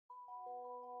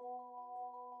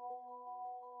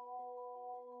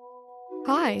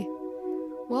Hi,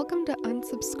 welcome to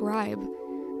Unsubscribe,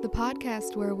 the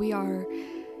podcast where we are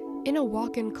in a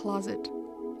walk-in closet.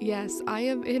 Yes, I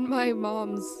am in my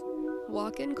mom's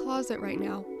walk-in closet right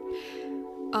now,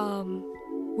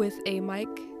 with a mic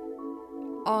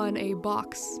on a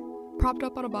box, propped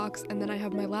up on a box, and then I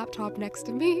have my laptop next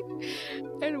to me,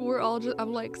 and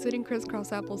I'm like sitting crisscross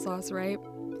applesauce, right?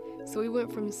 So we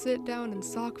went from sit down and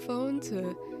sock phone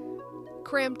to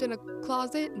cramped in a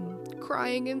closet and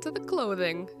crying into the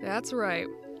clothing. That's right.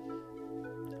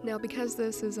 Now, because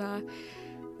this is a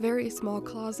very small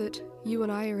closet, you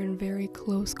and I are in very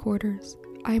close quarters.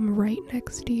 I'm right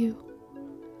next to you.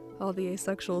 All the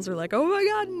asexuals are like, oh my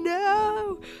god,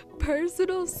 no!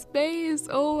 Personal space!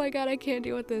 Oh my god, I can't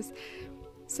deal with this.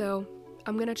 So,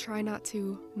 I'm gonna try not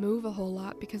to move a whole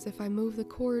lot, because if I move the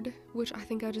cord, which I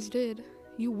think I just did,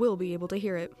 you will be able to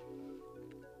hear it.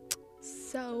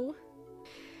 So,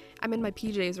 I'm in my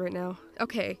PJs right now.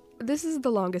 Okay, this is the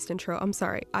longest intro. I'm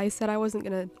sorry. I said I wasn't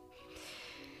gonna...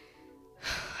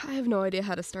 I have no idea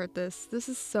how to start this. This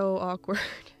is so awkward.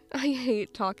 I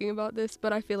hate talking about this,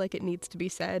 but I feel like it needs to be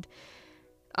said.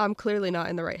 I'm clearly not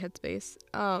in the right headspace.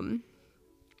 I'm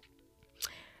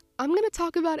gonna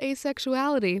talk about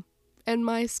asexuality and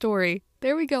my story.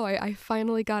 There we go. I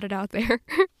finally got it out there.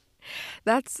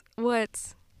 That's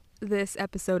what this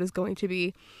episode is going to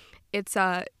be. It's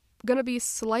gonna be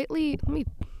slightly...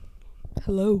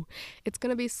 It's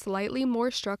gonna be slightly more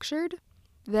structured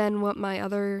than what my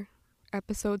other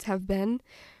episodes have been,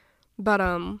 but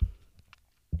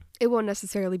it won't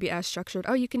necessarily be as structured.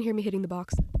 Oh, you can hear me hitting the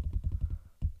box.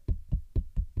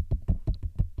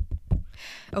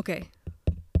 Okay.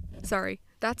 Sorry.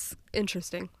 That's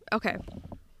interesting. Okay.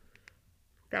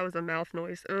 That was a mouth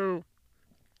noise. Oh.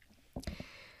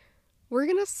 We're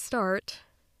gonna start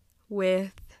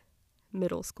with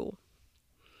middle school.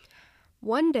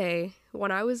 One day,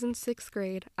 when I was in 6th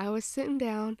grade, I was sitting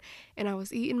down and I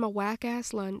was eating my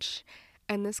whack-ass lunch,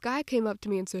 and this guy came up to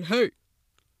me and said, "Hey,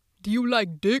 do you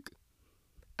like dick?"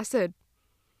 I said,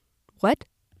 "What?"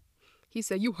 He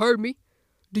said, "You heard me.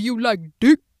 Do you like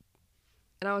dick?"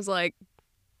 And I was like,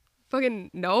 fucking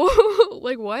no.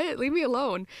 Like, what? Leave me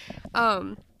alone.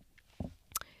 And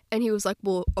he was like,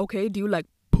 "Well, okay, do you like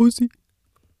pussy?"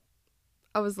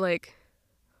 I was like,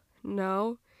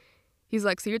 "No." He's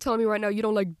like, "So you're telling me right now you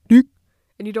don't like dick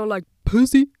and you don't like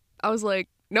pussy?" I was like,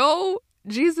 "No,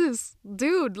 Jesus,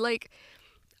 dude, like,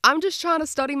 I'm just trying to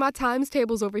study my times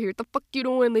tables over here. What the fuck you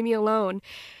doing? Leave me alone."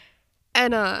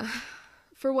 And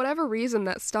for whatever reason,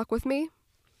 that stuck with me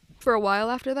for a while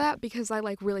after that, because I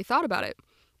like really thought about it.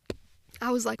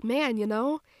 I was like, man, you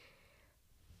know,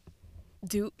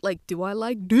 do I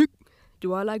like dick?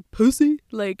 Do I like pussy?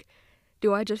 Like,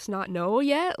 do I just not know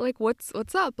yet? Like, what's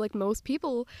up? Like, most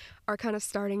people are kind of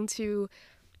starting to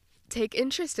take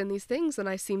interest in these things, and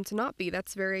I seem to not be.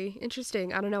 That's very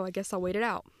interesting. I don't know. I guess I'll wait it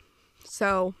out.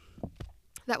 So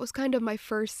that was kind of my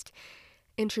first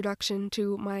introduction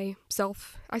to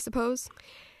myself, I suppose.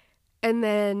 And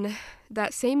then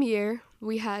that same year,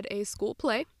 we had a school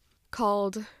play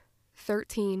called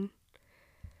 13.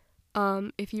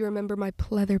 If you remember my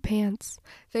pleather pants,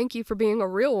 thank you for being a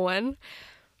real one.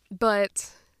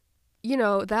 But, you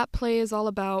know, that play is all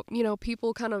about, you know,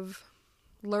 people kind of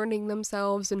learning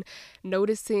themselves and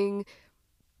noticing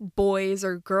boys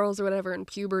or girls or whatever in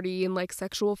puberty and like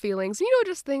sexual feelings, you know,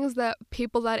 just things that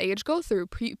people that age go through,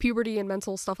 puberty and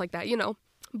mental stuff like that, you know.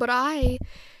 But I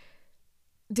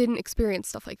didn't experience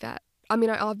stuff like that. I mean,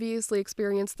 I obviously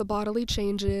experienced the bodily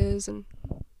changes and...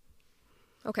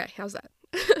 Okay, how's that?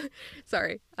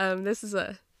 Sorry. This is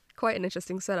quite an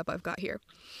interesting setup I've got here.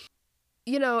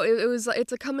 You know,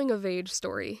 it's a coming of age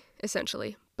story,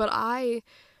 essentially. But I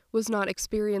was not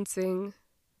experiencing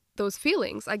those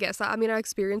feelings, I guess. I mean, I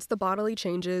experienced the bodily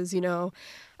changes, you know,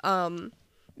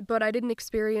 but I didn't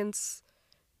experience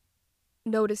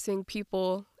noticing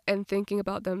people and thinking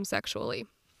about them sexually.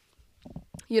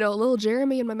 You know, little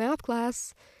Jeremy in my math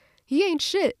class, he ain't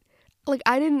shit. Like,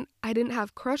 I didn't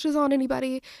have crushes on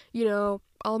anybody, you know.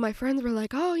 All my friends were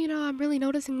like, "Oh, you know, I'm really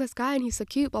noticing this guy and he's so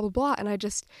cute, blah, blah, blah," and it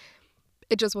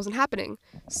just wasn't happening.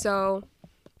 So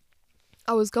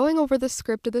I was going over the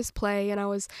script of this play, and I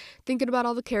was thinking about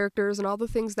all the characters and all the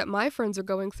things that my friends are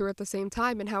going through at the same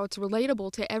time and how it's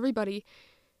relatable to everybody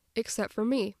except for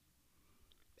me.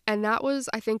 And that was,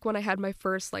 I think, when I had my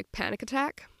first, like, panic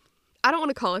attack. I don't want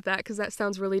to call it that because that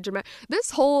sounds really dramatic.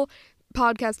 This whole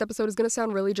podcast episode is going to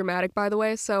sound really dramatic, by the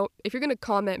way, so if you're going to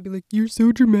comment and be like, "You're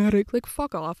so dramatic," like,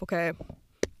 fuck off, okay?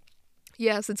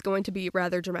 Yes, it's going to be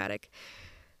rather dramatic.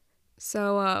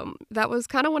 So that was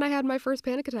kind of when I had my first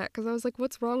panic attack, because I was like,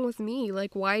 what's wrong with me?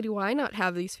 Like, why do I not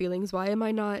have these feelings? Why am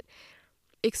I not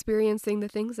experiencing the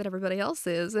things that everybody else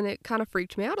is, and it kind of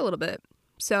freaked me out a little bit.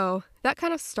 So that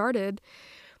kind of started.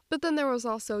 But then there was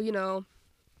also,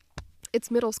 it's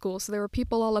middle school, so there were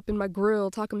people all up in my grill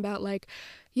talking about, like,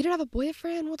 you don't have a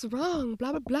boyfriend? What's wrong?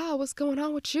 Blah, blah, blah. What's going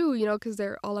on with you? Because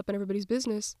they're all up in everybody's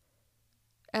business.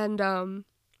 And,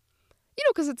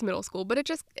 because it's middle school, but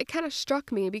it kind of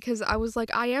struck me because I was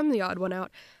like, I am the odd one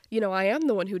out. I am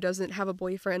the one who doesn't have a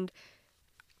boyfriend.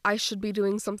 I should be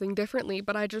doing something differently,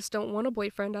 but I just don't want a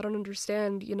boyfriend. I don't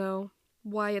understand,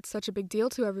 why it's such a big deal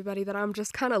to everybody that I'm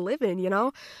just kind of living,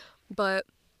 But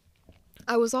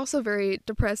I was also very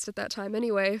depressed at that time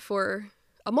anyway for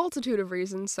a multitude of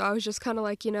reasons, so I was just kind of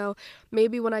like,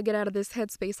 maybe when I get out of this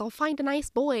headspace, I'll find a nice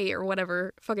boy or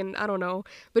whatever. Fucking, I don't know.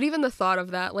 But even the thought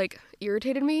of that, like,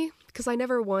 irritated me because I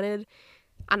never wanted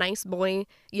a nice boy,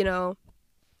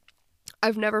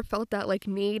 I've never felt that, like,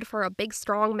 need for a big,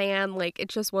 strong man. Like, it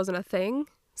just wasn't a thing.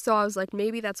 So I was like,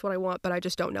 maybe that's what I want, but I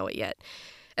just don't know it yet.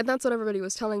 And that's what everybody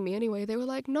was telling me anyway. They were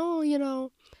like, no,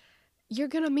 you're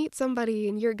gonna meet somebody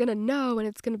and you're gonna know and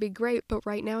it's gonna be great, but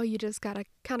right now you just gotta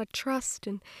kind of trust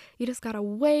and you just gotta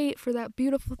wait for that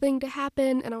beautiful thing to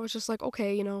happen. And I was just like,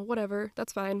 okay, whatever,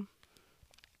 that's fine.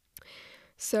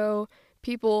 So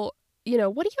people,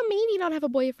 what do you mean you don't have a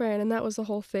boyfriend? And that was the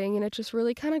whole thing, and it just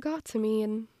really kind of got to me.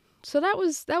 And so that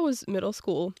was middle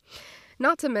school.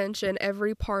 Not to mention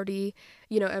every party,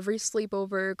 every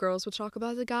sleepover, girls would talk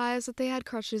about the guys that they had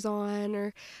crushes on,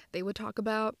 or they would talk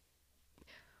about,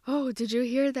 oh, did you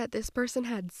hear that this person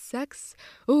had sex?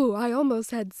 Oh, I almost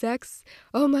had sex.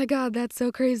 Oh my god, that's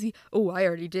so crazy. Oh, I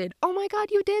already did. Oh my god,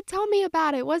 you did? Tell me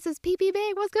about it. Was his pee-pee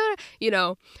big? What's going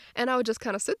on? And I would just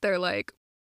kind of sit there like,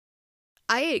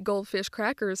 I ate goldfish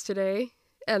crackers today,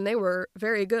 and they were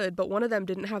very good, but one of them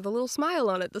didn't have the little smile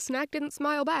on it. The snack didn't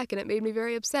smile back, and it made me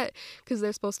very upset, because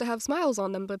they're supposed to have smiles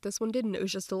on them, but this one didn't. It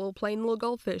was just a little plain little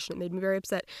goldfish, and it made me very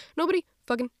upset. Nobody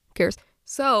fucking cares.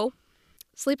 So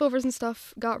sleepovers and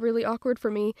stuff got really awkward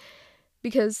for me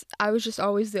because I was just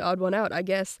always the odd one out, I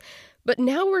guess. But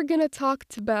now we're gonna talk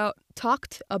about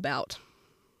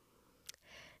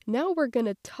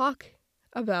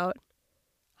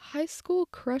high school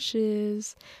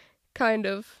crushes, kind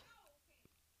of.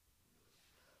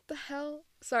 The hell?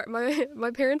 Sorry,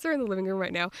 my parents are in the living room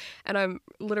right now, and I'm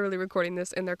literally recording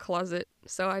this in their closet,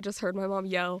 so I just heard my mom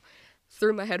yell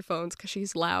through my headphones because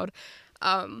she's loud.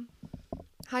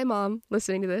 Hi, Mom,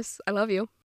 listening to this. I love you.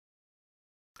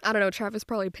 I don't know, Travis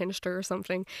probably pinched her or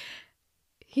something.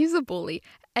 He's a bully.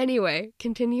 Anyway,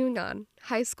 continuing on.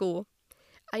 High school.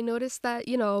 I noticed that,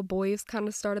 boys kind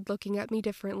of started looking at me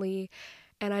differently,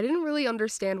 and I didn't really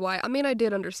understand why. I mean, I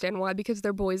did understand why, because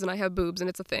they're boys and I have boobs and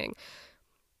it's a thing.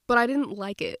 But I didn't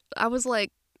like it. I was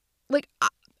like,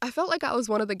 I felt like I was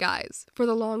one of the guys for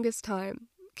the longest time.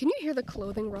 Can you hear the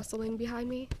clothing rustling behind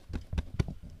me?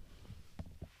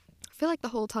 I feel like the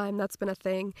whole time that's been a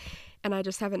thing, and I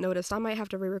just haven't noticed. I might have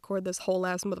to re-record this whole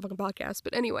last motherfucking podcast,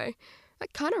 but anyway,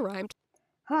 that kind of rhymed.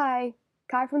 Hi,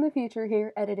 Kai from the future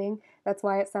here, editing. That's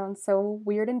why it sounds so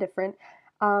weird and different.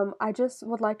 I just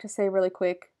would like to say really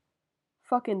quick,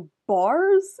 fucking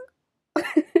bars?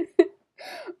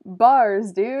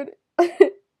 Bars, dude.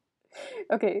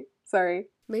 Okay, sorry.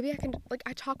 Maybe I can,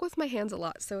 I talk with my hands a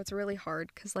lot, so it's really hard,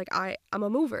 because, I'm a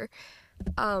mover.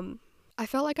 I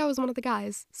felt like I was one of the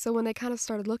guys, so when they kind of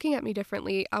started looking at me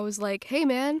differently, I was like, hey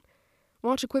man,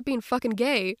 why don't you quit being fucking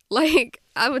gay?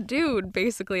 I'm a dude,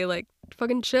 basically,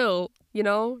 fucking chill,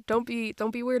 don't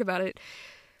be weird about it.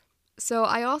 So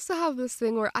I also have this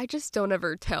thing where I just don't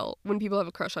ever tell when people have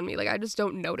a crush on me, I just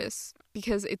don't notice,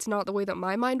 because it's not the way that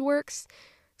my mind works,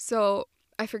 so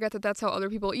I forget that that's how other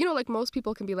people, most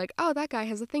people can be like, oh, that guy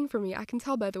has a thing for me, I can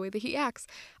tell by the way that he acts.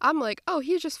 I'm like, oh,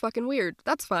 he's just fucking weird,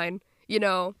 that's fine,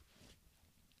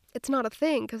 It's not a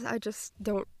thing, because I just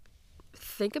don't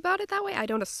think about it that way. I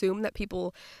don't assume that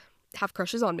people have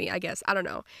crushes on me, I guess. I don't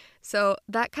know. So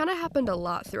that kind of happened a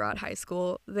lot throughout high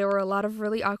school. There were a lot of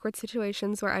really awkward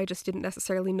situations where I just didn't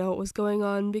necessarily know what was going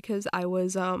on because I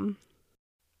was,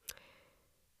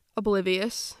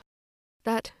 oblivious.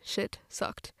 That shit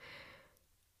sucked.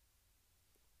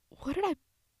 What did I...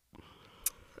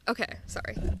 Okay,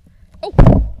 sorry. Oh!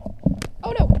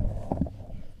 Oh no!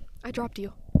 I dropped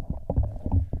you.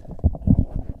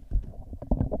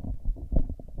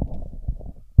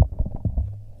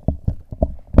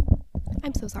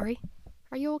 I'm so sorry.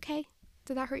 Are you okay?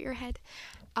 Did that hurt your head?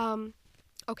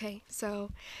 Okay,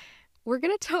 so we're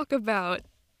gonna talk about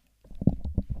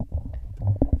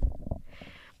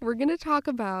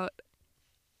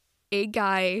a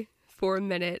guy for a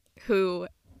minute who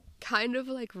kind of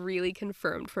really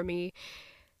confirmed for me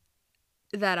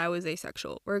that I was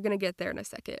asexual. We're gonna get there in a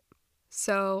second.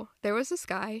 So there was this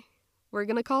guy. We're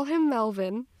gonna call him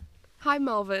Melvin. Hi,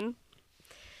 Melvin.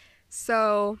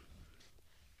 So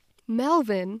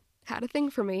Melvin had a thing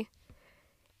for me,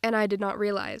 and I did not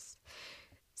realize.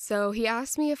 So he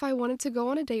asked me if I wanted to go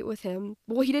on a date with him.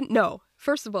 Well, he didn't know.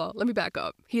 First of all, let me back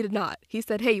up. He did not. He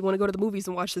said, hey, you want to go to the movies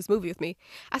and watch this movie with me?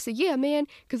 I said, yeah, man,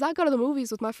 because I go to the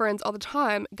movies with my friends all the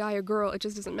time, guy or girl, it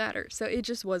just doesn't matter. So it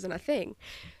just wasn't a thing.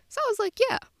 So I was like,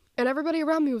 yeah. And everybody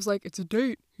around me was like, it's a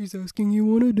date. He's asking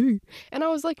you on a date. And I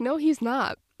was like, no, he's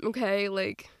not. Okay,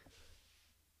 like,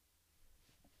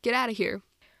 get out of here.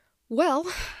 Well,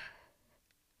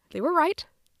 they were right.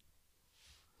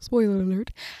 Spoiler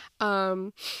alert.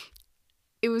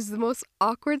 It was the most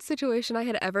awkward situation I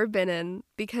had ever been in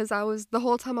because the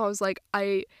whole time I was like,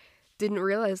 I didn't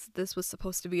realize that this was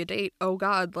supposed to be a date. Oh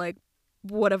God, like,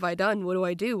 what have I done? What do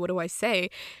I do? What do I say?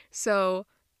 So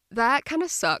that kind of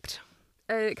sucked.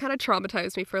 It kind of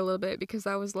traumatized me for a little bit because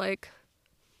I was like,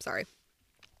 sorry,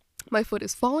 my foot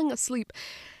is falling asleep.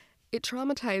 It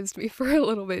traumatized me for a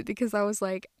little bit because I was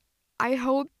like, I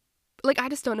hope, like, I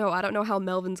just don't know. I don't know how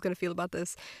Melvin's gonna feel about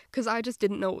this because I just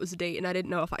didn't know it was a date and I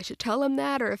didn't know if I should tell him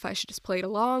that or if I should just play it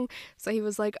along. So he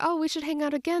was like, oh, we should hang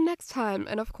out again next time.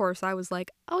 And of course I was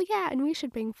like, oh yeah, and we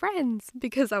should bring friends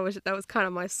because that was kind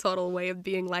of my subtle way of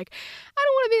being like, I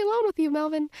don't want to be alone with you,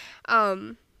 Melvin.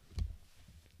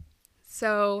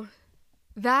 So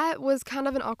that was kind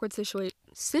of an awkward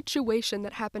situation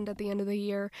that happened at the end of the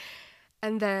year.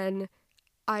 And then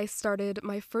I started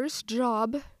my first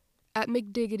job at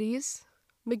McDiggity's,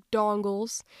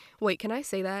 McDongles. Wait, can I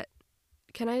say that?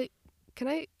 I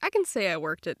can say I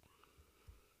worked at,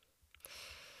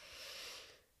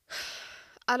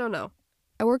 I don't know.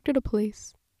 I worked at a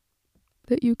place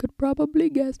that you could probably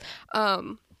guess.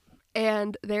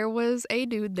 And there was a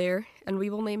dude there, and we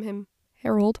will name him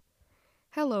Harold.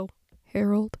 Hello,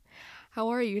 Harold. How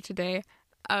are you today?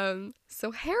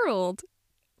 So Harold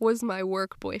was my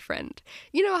work boyfriend.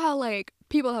 You know how, like,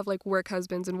 people have, like, work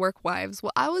husbands and work wives?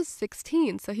 Well, I was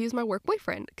 16, so he was my work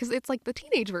boyfriend, because it's, like, the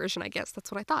teenage version, I guess.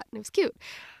 That's what I thought, and it was cute.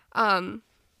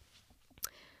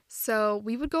 So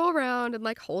we would go around and,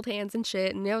 like, hold hands and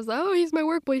shit, and I was like, oh, he's my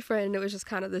work boyfriend, and it was just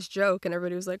kind of this joke, and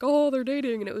everybody was like, oh, they're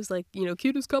dating, and it was, like, you know,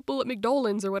 cutest couple at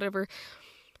McDonald's or whatever,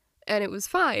 and it was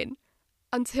fine,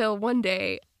 until one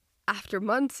day, after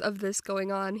months of this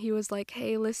going on, he was like,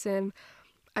 hey, listen,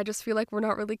 I just feel like we're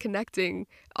not really connecting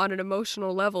on an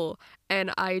emotional level,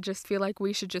 and I just feel like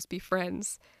we should just be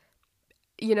friends.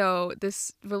 You know,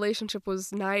 this relationship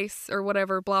was nice or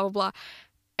whatever, blah, blah, blah.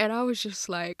 And I was just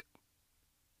like,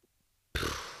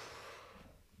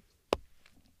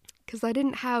 because I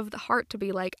didn't have the heart to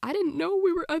be like, I didn't know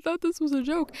I thought this was a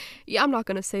joke. Yeah, I'm not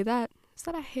going to say that. Is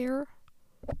that a hair?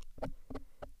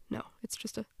 No, it's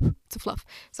a fluff.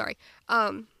 Sorry.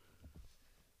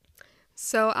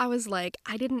 So I was like,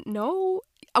 I didn't know.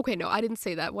 Okay, no, I didn't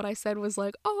say that. What I said was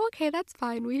like, oh, okay, that's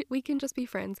fine. We can just be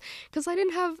friends. Because I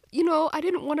didn't have, I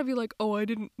didn't want to be like, oh, I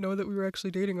didn't know that we were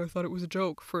actually dating. I thought it was a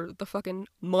joke for the fucking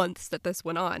months that this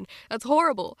went on. That's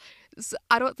horrible. So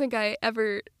I don't think I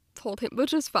ever told him,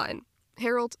 which is fine.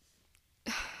 Harold,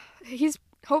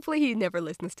 hopefully he never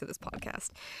listens to this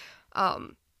podcast.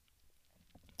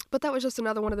 But that was just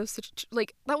another one of those,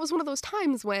 that was one of those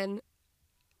times when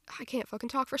I can't fucking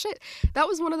talk for shit. That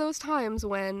was one of those times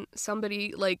when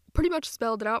somebody, like, pretty much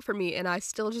spelled it out for me and I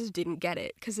still just didn't get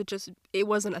it because it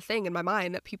wasn't a thing in my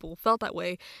mind that people felt that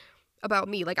way about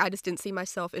me. Like, I just didn't see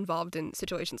myself involved in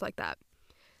situations like that.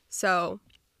 So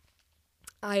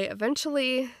I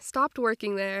eventually stopped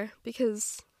working there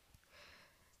because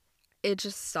it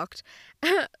just sucked.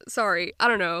 Sorry, I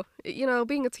don't know.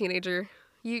 Being a teenager,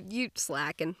 you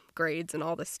slack in grades and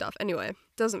all this stuff. Anyway,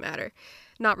 doesn't matter.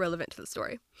 Not relevant to the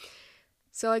story.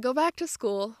 So I go back to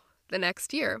school the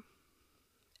next year.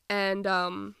 And,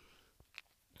 I'm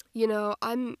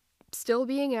still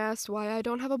being asked why I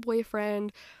don't have a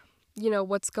boyfriend.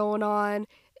 What's going on?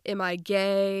 Am I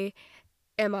gay?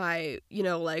 Am I,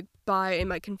 bi?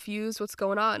 Am I confused? What's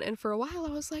going on? And for a while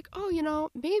I was like, oh,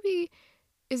 maybe...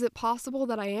 is it possible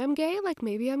that I am gay? Like,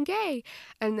 maybe I'm gay.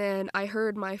 And then I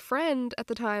heard my friend at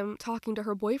the time talking to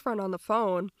her boyfriend on the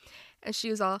phone. And she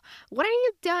was all, what are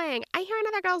you doing? I hear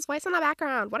another girl's voice in the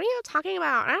background. What are you talking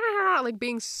about? Like,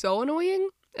 being so annoying.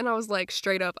 And I was like,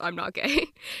 straight up, I'm not gay.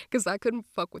 Because I couldn't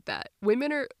fuck with that.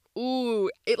 Women are,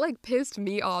 it, like, pissed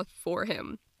me off for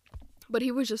him. But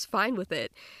he was just fine with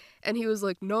it. And he was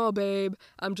like, no, babe,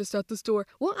 I'm just at the store.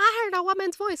 Well, I heard a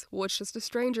woman's voice. Well, it's just a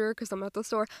stranger because I'm at the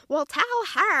store. Well, tell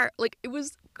her. Like, it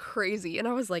was crazy. And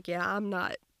I was like, yeah, I'm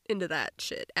not into that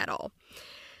shit at all.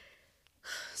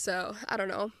 So, I don't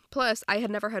know. Plus, I had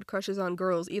never had crushes on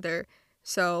girls either.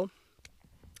 So,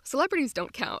 celebrities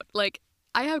don't count. Like,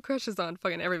 I have crushes on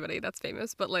fucking everybody that's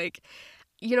famous, but like,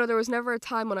 you know, there was never a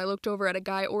time when I looked over at a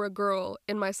guy or a girl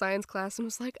in my science class and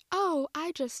was like, oh,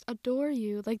 I just adore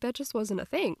you. Like, that just wasn't a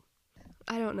thing.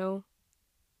 I don't know.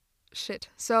 Shit.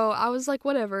 So I was like,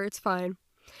 whatever, it's fine.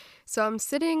 So I'm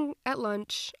sitting at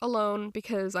lunch alone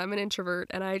because I'm an introvert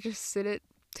and I just sit at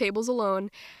tables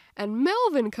alone. And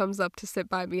Melvin comes up to sit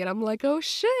by me and I'm like, oh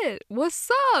shit,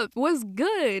 what's up? What's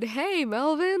good? Hey,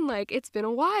 Melvin, like, it's been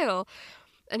a while.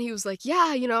 And he was like,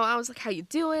 yeah, you know, I was like, how you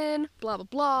doing? Blah, blah,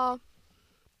 blah.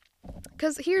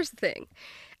 Because here's the thing.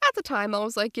 At the time, I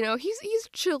was like, you know, he's a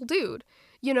chill dude.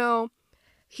 You know,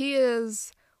 he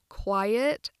is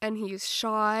quiet and he's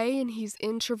shy and he's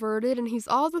introverted and he's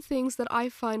all the things that I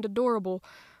find adorable.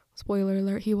 Spoiler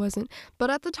alert, he wasn't. But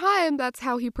at the time, that's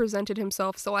how he presented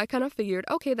himself, so I kind of figured,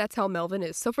 okay, that's how Melvin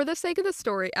is. So for the sake of the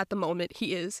story, at the moment,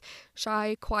 he is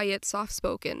shy, quiet,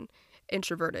 soft-spoken,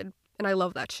 introverted, and I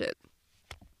love that shit.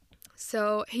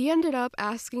 So he ended up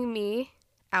asking me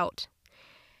out.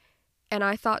 And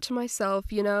I thought to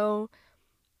myself, you know,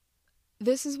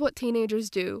 this is what teenagers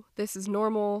do. This is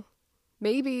normal.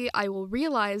 Maybe I will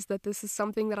realize that this is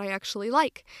something that I actually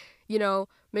like. You know,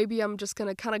 maybe I'm just going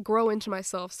to kind of grow into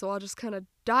myself, so I'll just kind of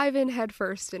dive in head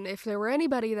first. And if there were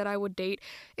anybody that I would date,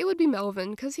 it would be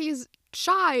Melvin, because he's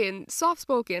shy and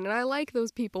soft-spoken, and I like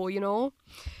those people, you know?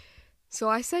 So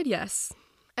I said yes.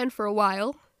 And for a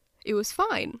while, it was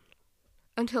fine.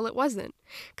 Until it wasn't.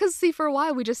 Because, see, for a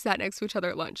while, we just sat next to each other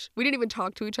at lunch. We didn't even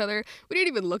talk to each other. We didn't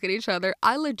even look at each other.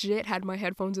 I legit had my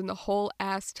headphones in the whole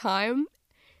ass time.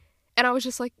 And I was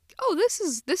just like, oh, this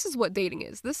is what dating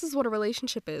is. This is what a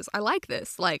relationship is. I like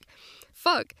this. Like,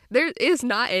 fuck, there is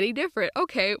not any different.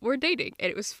 Okay, we're dating.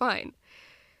 And it was fine.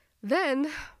 Then,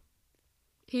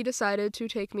 he decided to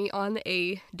take me on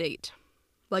a date.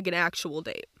 Like an actual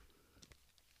date.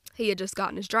 He had just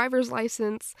gotten his driver's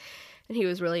license. And he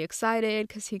was really excited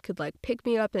because he could, like, pick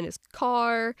me up in his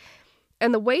car.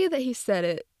 And the way that he said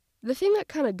it, the thing that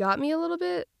kind of got me a little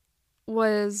bit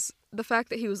was the fact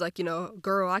that he was like, you know,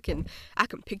 girl, I can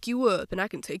pick you up and I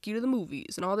can take you to the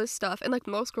movies and all this stuff. And, like,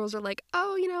 most girls are like,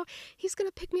 oh, you know, he's going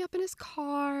to pick me up in his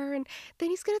car and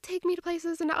then he's going to take me to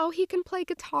places and, oh, he can play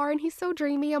guitar and he's so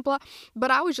dreamy and blah.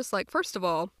 But I was just like, first of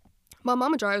all, my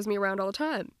mama drives me around all the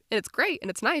time, and it's great,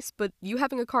 and it's nice, but you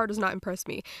having a car does not impress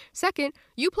me. Second,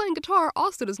 you playing guitar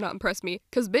also does not impress me,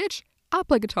 because, bitch, I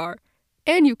play guitar,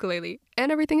 and ukulele,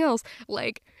 and everything else.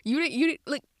 Like,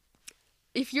 like,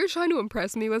 if you're trying to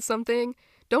impress me with something,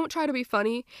 don't try to be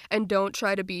funny, and don't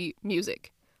try to be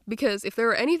music. Because if there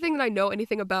are anything that I know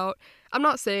anything about, I'm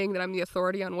not saying that I'm the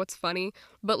authority on what's funny,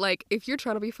 but, like, if you're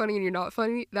trying to be funny and you're not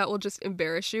funny, that will just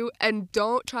embarrass you. And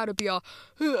don't try to be all,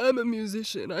 I'm a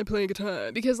musician, I play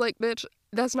guitar. Because, like, bitch,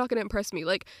 that's not gonna impress me.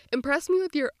 Like, impress me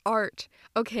with your art,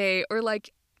 okay? Or,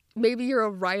 like, maybe you're a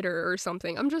writer or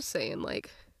something. I'm just saying, like,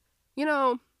 you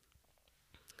know,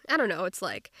 I don't know, it's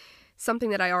like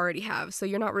something that I already have, so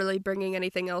you're not really bringing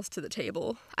anything else to the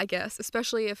table, I guess,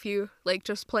 especially if you like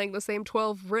just playing the same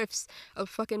 12 riffs of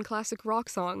fucking classic rock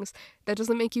songs. That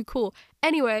doesn't make you cool.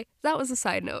 Anyway, that was a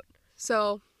side note.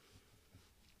 So,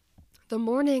 the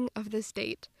morning of this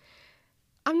date,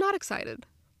 I'm not excited.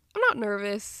 I'm not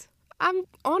nervous. I'm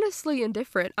honestly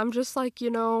indifferent. I'm just like, you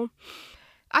know,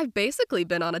 I've basically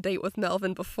been on a date with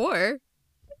Melvin before.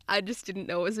 I just didn't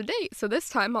know it was a date, so this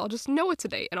time I'll just know it's a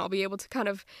date, and I'll be able to kind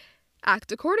of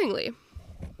act accordingly.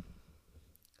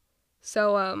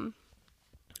 So,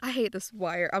 I hate this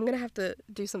wire. I'm gonna have to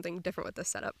do something different with this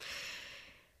setup.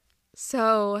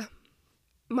 So,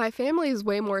 my family is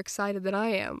way more excited than I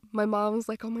am. My mom's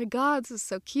like, oh my god, this is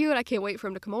so cute. I can't wait for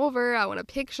him to come over. I want a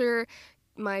picture.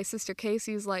 My sister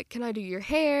Casey's like, can I do your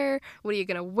hair? What are you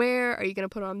gonna wear? Are you gonna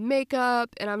put on makeup?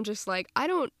 And I'm just like, I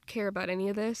don't care about any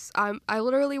of this. I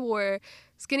literally wore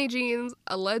skinny jeans,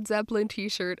 a Led Zeppelin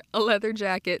t-shirt, a leather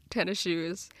jacket, tennis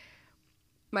shoes.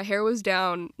 My hair was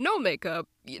down, no makeup,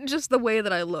 just the way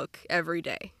that I look every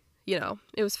day. You know,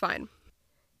 it was fine.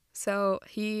 So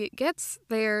he gets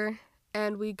there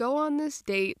and we go on this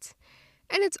date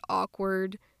and it's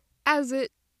awkward, as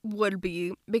it would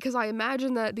be, because I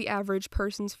imagine that the average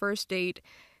person's first date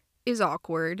is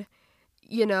awkward.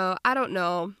 You know, I don't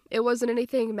know. It wasn't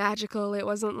anything magical. It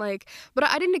wasn't like, but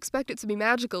I didn't expect it to be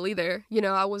magical either. You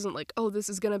know, I wasn't like, oh, this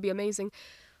is gonna be amazing.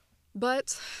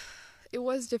 But it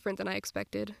was different than I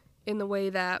expected in the way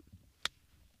that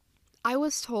I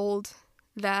was told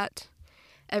that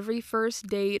every first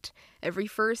date, every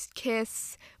first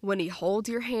kiss, when he holds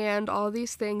your hand, all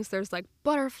these things, there's like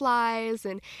butterflies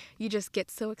and you just get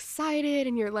so excited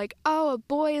and you're like, oh, a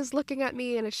boy is looking at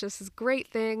me and it's just this great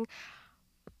thing.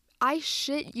 I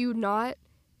shit you not,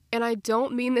 And I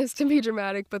don't mean this to be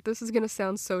dramatic, but this is gonna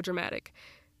sound so dramatic.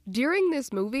 During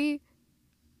this movie,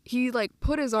 he, like,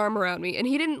 put his arm around me, and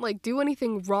he didn't, like, do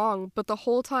anything wrong, but the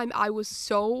whole time I was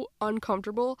so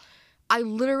uncomfortable. I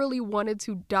literally wanted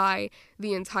to die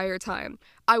the entire time.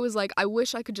 I was like, I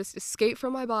wish I could just escape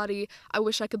from my body. I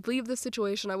wish I could leave this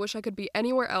situation. I wish I could be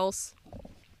anywhere else.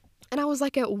 And I was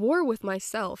like at war with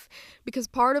myself because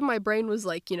part of my brain was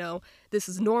like, this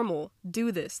is normal.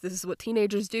 Do this. This is what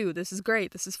teenagers do. This is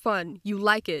great. This is fun. You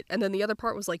like it. And then the other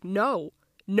part was like, no.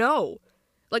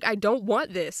 Like, I don't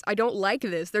want this. I don't like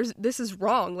this. This is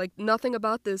wrong. Like, nothing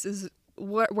about this is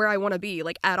where I want to be,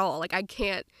 like, at all. Like, I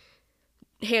can't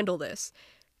handle this.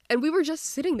 And we were just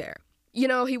sitting there.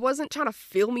 He wasn't trying to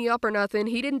fill me up or nothing.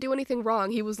 He didn't do anything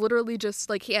wrong. He was literally just,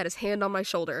 like, he had his hand on my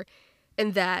shoulder.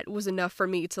 And that was enough for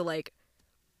me to, like,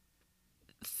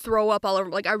 throw up all over.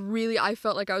 Like, I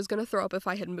felt like I was gonna throw up if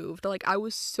I had moved. Like, I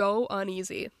was so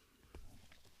uneasy.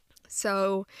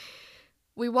 So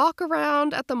we walk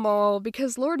around at the mall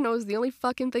because Lord knows the only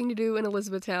fucking thing to do in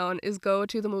Elizabethtown is go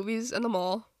to the movies and the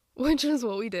mall, which is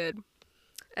what we did.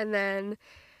 And then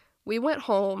we went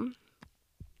home,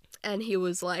 and he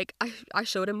was like, I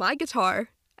showed him my guitar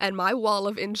and my wall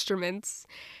of instruments,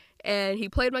 and he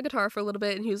played my guitar for a little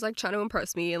bit, and he was, like, trying to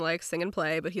impress me and, like, sing and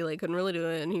play, but he, like, couldn't really do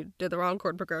it, and he did the wrong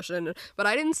chord progression, but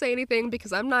I didn't say anything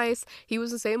because I'm nice. He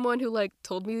was the same one who, like,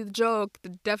 told me the joke,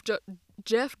 the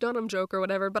Jeff Dunham joke or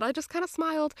whatever, but I just kind of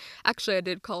smiled. Actually, I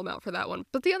did call him out for that one,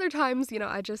 but the other times,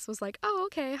 I just was like, oh,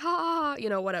 okay, ha ha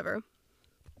ha, whatever.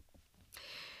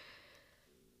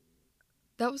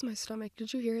 That was my stomach.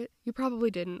 Did you hear it? You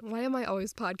probably didn't. Why am I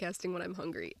always podcasting when I'm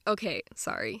hungry? Okay,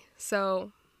 sorry.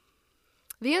 So,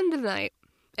 the end of the night,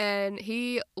 and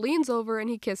he leans over and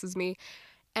he kisses me,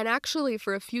 and actually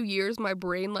for a few years my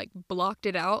brain, like, blocked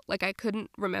it out. Like, I couldn't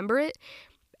remember it,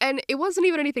 and it wasn't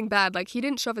even anything bad. Like, he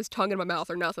didn't shove his tongue in my mouth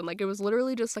or nothing. Like, it was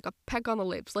literally just, like, a peck on the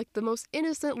lips, like, the most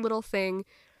innocent little thing,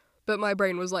 but my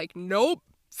brain was like, nope,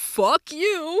 fuck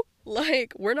you,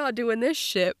 like, we're not doing this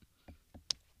shit.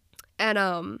 And,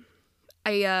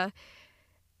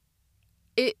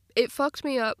 it fucked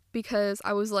me up because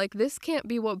I was like, this can't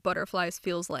be what butterflies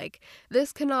feels like.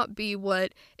 This cannot be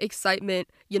what excitement,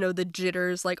 the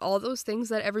jitters, like, all those things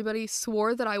that everybody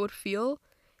swore that I would feel.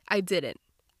 I didn't.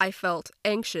 I felt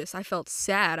anxious. I felt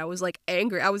sad. I was, like,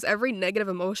 angry. I was every negative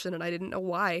emotion, and I didn't know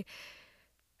why.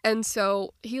 And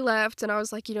so he left, and I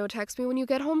was like, text me when you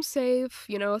get home safe,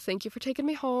 thank you for taking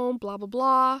me home, blah, blah,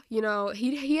 blah.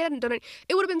 He hadn't done it.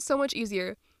 It would have been so much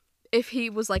easier if he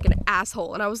was, like, an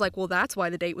asshole. And I was like, well, that's why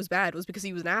the date was bad, was because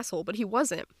he was an asshole, but he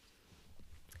wasn't.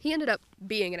 He ended up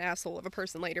being an asshole of a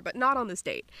person later, but not on this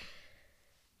date.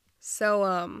 So,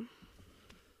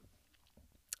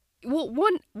 well,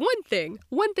 one thing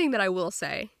that I will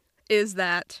say is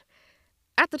that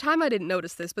at the time I didn't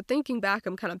notice this, but thinking back,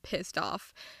 I'm kind of pissed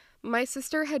off. My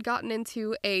sister had gotten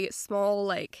into a small,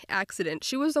 like, accident.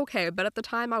 She was okay, but at the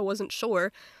time I wasn't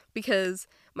sure because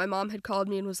my mom had called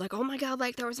me and was like, oh my god,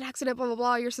 like, there was an accident, blah, blah,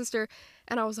 blah, your sister.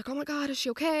 And I was like, oh my god, is she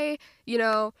okay?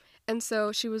 And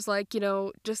so she was like,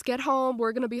 just get home.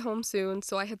 We're going to be home soon.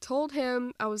 So I had told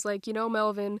him, I was like,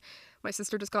 Melvin, my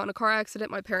sister just got in a car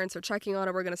accident. My parents are checking on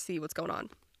her. We're going to see what's going on.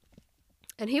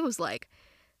 And he was like,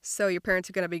 so your parents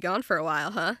are going to be gone for a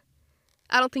while, huh?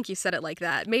 I don't think he said it like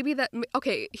that.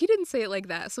 Okay, he didn't say it like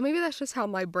that, so maybe that's just how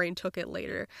my brain took it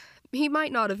later. He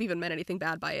might not have even meant anything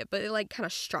bad by it, but it, like, kind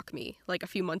of struck me, like, a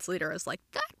few months later. I was like,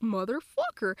 that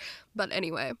motherfucker. But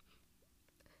anyway.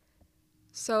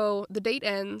 So the date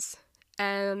ends,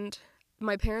 and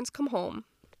my parents come home,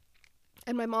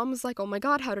 and my mom was like, oh my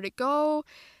god, how did it go?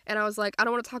 And I was like, I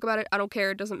don't want to talk about it. I don't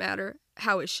care. It doesn't matter.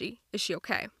 How is she? Is she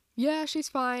okay? Yeah, she's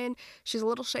fine. She's a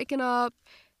little shaken up.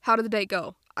 How did the date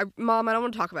go? Mom, I don't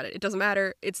want to talk about it. It doesn't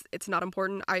matter. It's not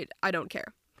important. I don't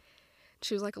care.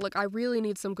 She was like, look, I really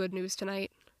need some good news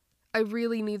tonight. I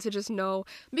really need to just know.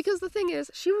 Because the thing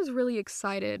is, she was really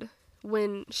excited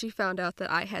when she found out that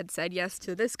I had said yes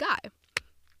to this guy.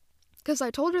 Because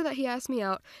I told her that he asked me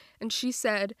out, and she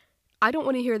said, I don't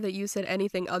want to hear that you said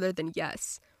anything other than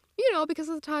yes. Because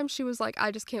at the time she was like,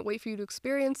 I just can't wait for you to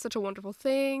experience such a wonderful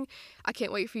thing. I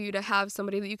can't wait for you to have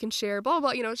somebody that you can share, blah,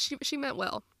 blah, blah. She meant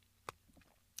well.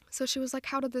 So she was like,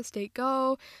 how did this date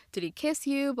go? Did he kiss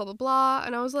you? Blah, blah, blah.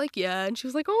 And I was like, yeah. And she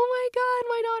was like, oh my god,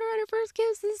 my daughter had her first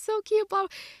kiss. This is so cute, blah, blah.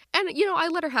 And, I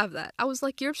let her have that. I was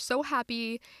like, you're so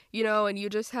happy, and you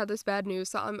just had this bad news.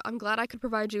 So I'm glad I could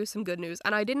provide you with some good news.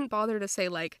 And I didn't bother to say,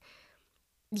 like,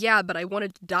 yeah, but I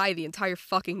wanted to die the entire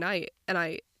fucking night. And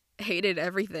I hated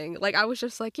everything. Like, I was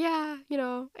just like, yeah,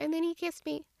 and then he kissed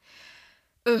me.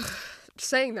 Ugh,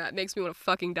 saying that makes me want to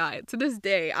fucking die. To this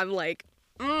day, I'm like,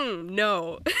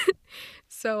 no.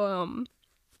 So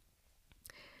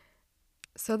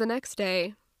the next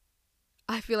day,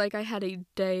 I feel like I had a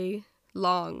day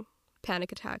long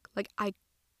panic attack. Like I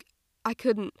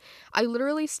couldn't. I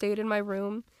literally stayed in my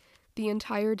room the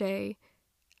entire day,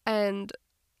 and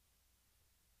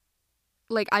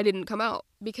like I didn't come out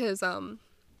because I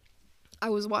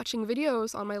was watching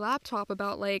videos on my laptop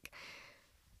about like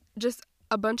just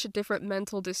a bunch of different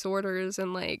mental disorders,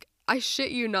 and like I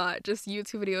shit you not, just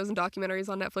YouTube videos and documentaries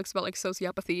on Netflix about like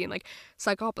sociopathy and like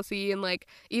psychopathy and like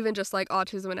even just like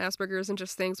autism and Asperger's and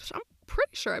just things, which I'm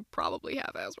pretty sure I probably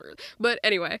have Asperger's. But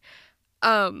anyway,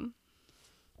 I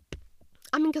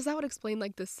mean, because that would explain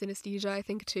like the synesthesia, I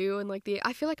think, too, and like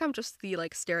I feel like I'm just the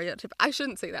like stereotype. I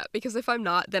shouldn't say that, because if I'm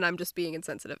not, then I'm just being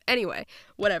insensitive. Anyway,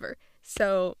 whatever.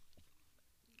 So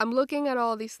I'm looking at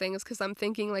all these things because I'm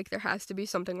thinking like there has to be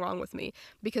something wrong with me,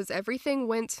 because everything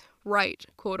went right,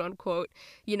 quote unquote.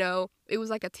 You know, it was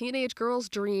like a teenage girl's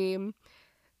dream.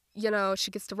 You know,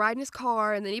 she gets to ride in his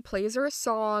car and then he plays her a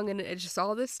song and it's just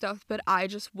all this stuff, but I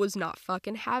just was not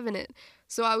fucking having it.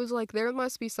 So I was like, there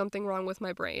must be something wrong with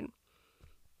my brain.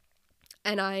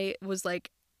 And I was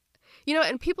like, you know,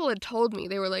 and people had told me,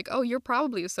 they were like, oh, you're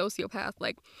probably a sociopath.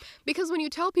 Like, because when you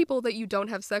tell people that you don't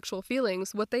have sexual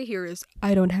feelings, what they hear is,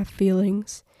 I don't have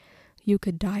feelings. You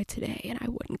could die today and I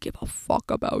wouldn't give a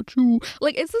fuck about you.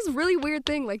 Like, it's this really weird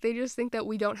thing. Like, they just think that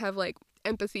we don't have, like,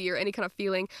 empathy or any kind of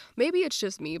feeling. Maybe it's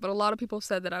just me, but a lot of people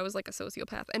said that I was, like, a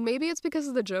sociopath. And maybe it's because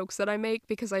of the jokes that I make,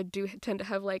 because I do tend to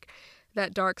have, like,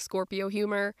 that dark Scorpio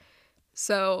humor.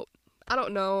 So, I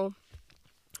don't know.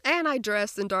 And I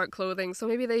dressed in dark clothing, so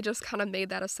maybe they just kind of made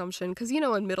that assumption. Because, you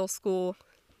know, in middle school,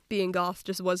 being goth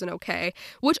just wasn't okay.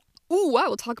 Which, ooh, I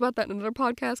will talk about that in another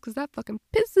podcast, because that fucking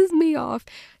pisses me off.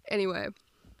 Anyway,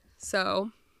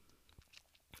 so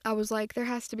I was like, there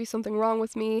has to be something wrong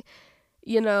with me.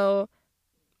 You know,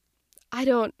 I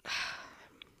don't...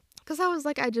 Because I was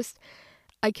like,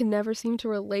 I can never seem to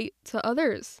relate to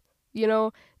others. You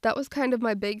know, that was kind of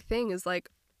my big thing, is like,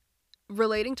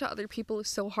 relating to other people is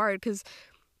so hard, because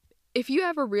if you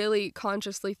ever really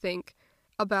consciously think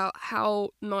about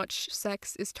how much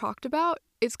sex is talked about,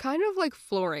 it's kind of like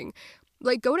flooring.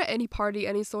 Like, go to any party,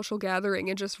 any social gathering,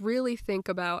 and just really think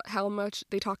about how much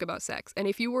they talk about sex. And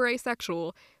if you were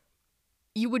asexual,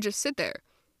 you would just sit there.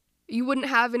 You wouldn't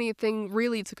have anything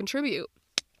really to contribute.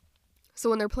 So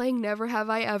when they're playing Never Have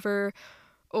I Ever,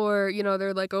 or, you know,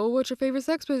 they're like, oh, what's your favorite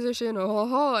sex position?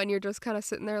 Oh, and you're just kind of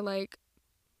sitting there like,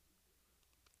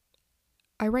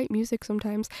 I write music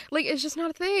sometimes. Like, it's just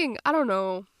not a thing. I don't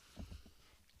know.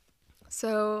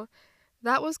 So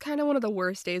that was kind of one of the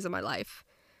worst days of my life,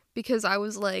 because I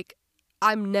was like,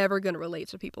 I'm never going to relate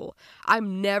to people.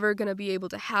 I'm never going to be able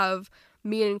to have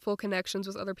meaningful connections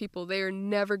with other people. They are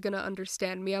never going to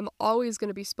understand me. I'm always going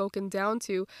to be spoken down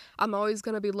to. I'm always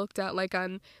going to be looked at like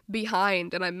I'm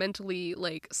behind and I'm mentally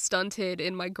like stunted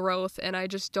in my growth and I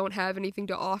just don't have anything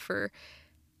to offer.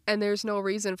 And there's no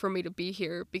reason for me to be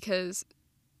here, because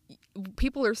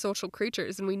people are social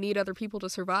creatures and we need other people to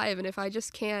survive. And if I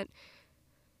just can't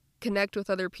connect with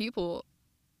other people,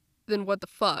 then what the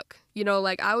fuck? You know,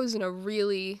 like, I was in a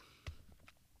really...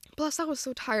 Plus, I was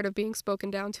so tired of being spoken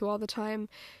down to all the time.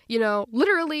 You know,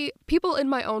 literally, people in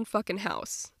my own fucking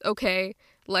house, okay?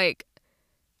 Like,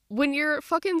 when your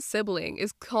fucking sibling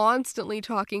is constantly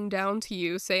talking down to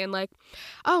you, saying like,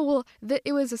 oh, well,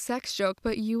 it was a sex joke,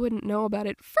 but you wouldn't know about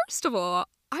it. First of all,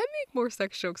 I make more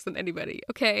sex jokes than anybody,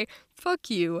 okay? Fuck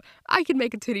you. I can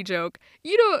make a titty joke.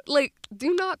 You know, like,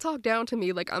 do not talk down to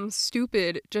me like I'm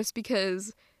stupid just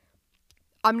because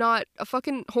I'm not a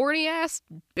fucking horny ass,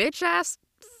 bitch ass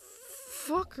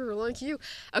fucker like you.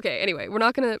 Okay, anyway, we're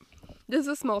not gonna... This is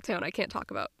a small town. I can't talk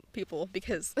about people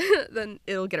because then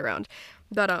it'll get around.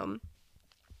 But,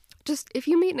 just, if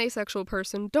you meet an asexual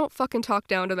person, don't fucking talk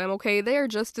down to them, okay? They are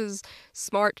just as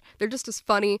smart, they're just as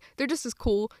funny, they're just as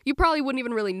cool. You probably wouldn't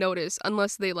even really notice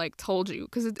unless they, like, told you.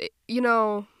 Because, you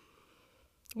know,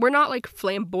 we're not, like,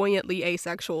 flamboyantly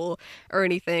asexual or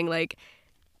anything. Like,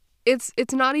 it's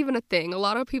not even a thing. A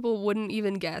lot of people wouldn't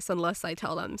even guess unless I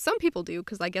tell them. Some people do,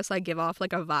 because I guess I give off,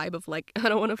 like, a vibe of, like, I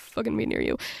don't want to fucking be near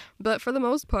you. But for the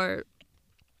most part,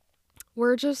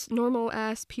 we're just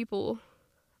normal-ass people.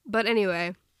 But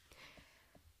anyway...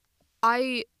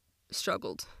 I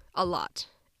struggled a lot.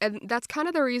 And that's kind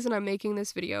of the reason I'm making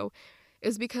this video,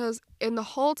 is because in the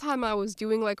whole time I was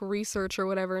doing like research or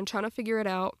whatever and trying to figure it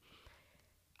out,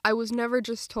 I was never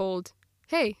just told,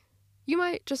 hey, you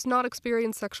might just not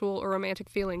experience sexual or romantic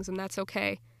feelings and that's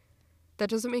okay. That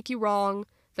doesn't make you wrong.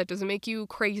 That doesn't make you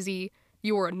crazy.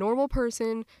 You are a normal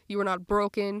person. You are not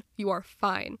broken. You are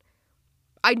fine.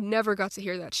 I never got to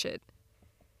hear that shit.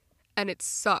 And it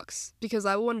sucks because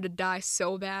I wanted to die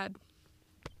so bad.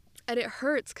 And it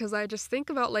hurts because I just think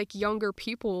about like younger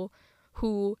people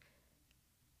who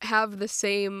have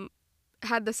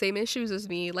had the same issues as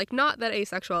me. Like, not that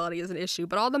asexuality is an issue,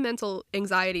 but all the mental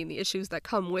anxiety and the issues that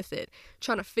come with it.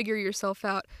 Trying to figure yourself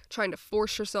out, trying to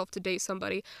force yourself to date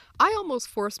somebody. I almost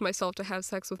forced myself to have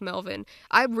sex with Melvin.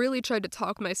 I really tried to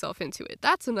talk myself into it.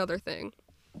 That's another thing.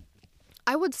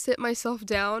 I would sit myself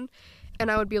down and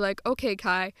I would be like, okay,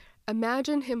 Kai,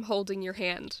 imagine him holding your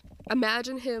hand.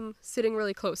 Imagine him sitting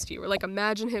really close to you, or like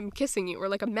imagine him kissing you, or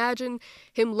like imagine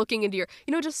him looking into your,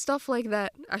 just stuff like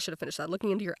that. I should have finished that.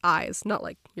 Looking into your eyes, not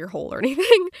like your hole or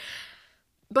anything.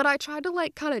 But I tried to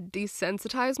like kind of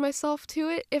desensitize myself to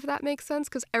it, if that makes sense,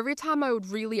 because every time I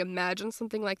would really imagine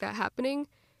something like that happening,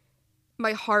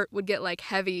 my heart would get like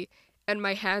heavy and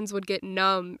my hands would get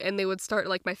numb and they would start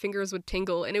like my fingers would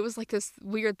tingle, and it was like this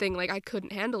weird thing, like I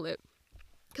couldn't handle it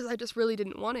because I just really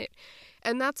didn't want it.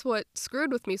 And that's what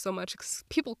screwed with me so much.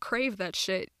 People crave that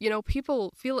shit.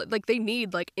 People feel it, like they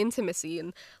need like intimacy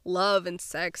and love and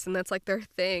sex, and that's like their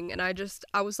thing. And I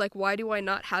was like, why do I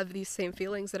not have these same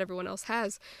feelings that everyone else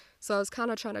has? So I was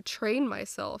kind of trying to train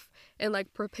myself and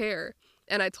like prepare.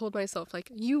 And I told myself,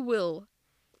 like, you will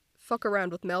fuck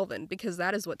around with Melvin because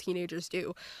that is what teenagers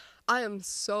do. I am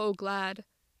so glad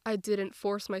I didn't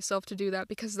force myself to do that,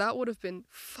 because that would have been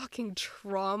fucking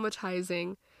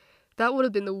traumatizing. That would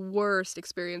have been the worst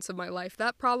experience of my life.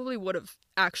 That probably would have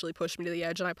actually pushed me to the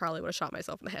edge, and I probably would have shot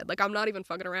myself in the head. Like, I'm not even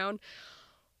fucking around.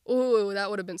 Ooh, that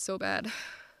would have been so bad.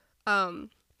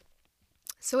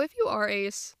 So if you are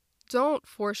ace, don't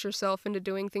force yourself into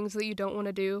doing things that you don't want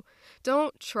to do.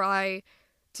 Don't try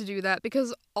to do that,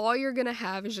 because all you're gonna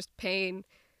have is just pain,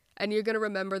 and you're gonna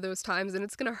remember those times, and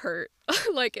it's gonna hurt.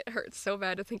 Like, it hurts so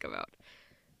bad to think about.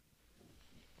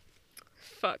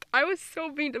 Fuck, I was so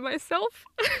mean to myself.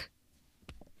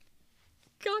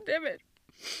 God damn it.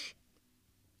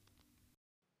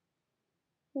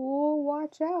 Oh,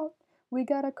 watch out. We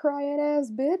got a crying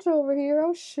ass bitch over here.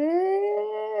 Oh,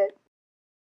 shit.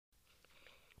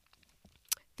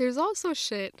 There's also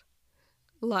shit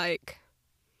like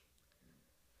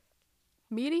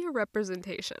media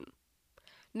representation.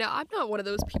 Now, I'm not one of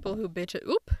those people who bitch at...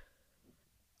 Oop,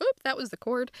 that was the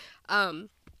cord.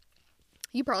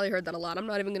 You probably heard that a lot. I'm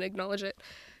not even gonna acknowledge it.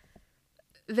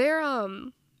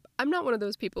 I'm not one of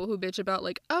those people who bitch about,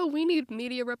 like, oh, we need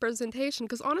media representation,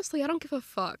 because honestly, I don't give a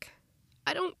fuck.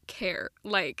 I don't care.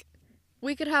 Like,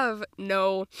 we could have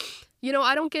no...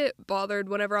 I don't get bothered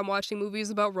whenever I'm watching movies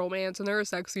about romance and there are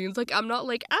sex scenes. Like, I'm not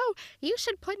like, oh, you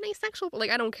should put an asexual... Like,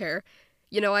 I don't care.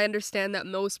 I understand that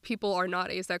most people are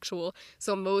not asexual,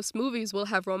 so most movies will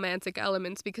have romantic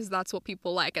elements because that's what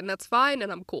people like, and that's fine,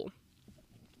 and I'm cool.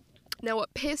 Now,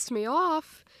 what pissed me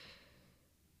off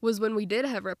was when we did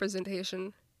have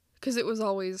representation, because it was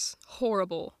always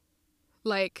horrible.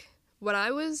 Like, when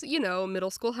I was,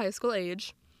 middle school, high school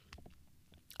age,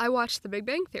 I watched The Big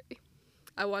Bang Theory.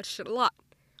 I watched it a lot.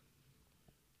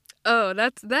 Oh,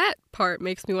 that part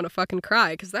makes me want to fucking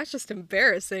cry, because that's just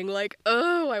embarrassing. Like,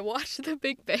 oh, I watched The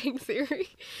Big Bang Theory.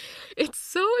 It's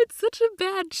such a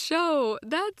bad show.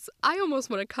 I almost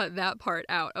want to cut that part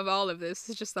out of all of this.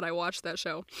 It's just that I watched that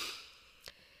show.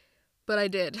 But I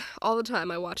did. All the time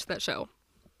I watched that show.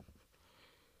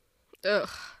 Ugh,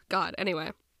 God, anyway.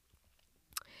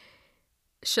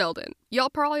 Sheldon.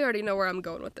 Y'all probably already know where I'm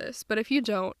going with this, but if you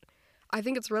don't, I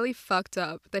think it's really fucked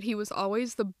up that he was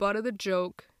always the butt of the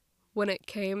joke when it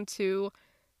came to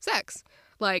sex.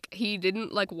 Like, he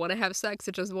didn't, want to have sex.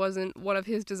 It just wasn't one of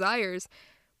his desires.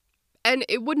 And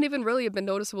it wouldn't even really have been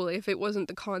noticeable if it wasn't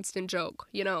the constant joke,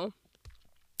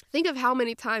 Think of how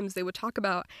many times they would talk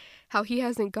about how he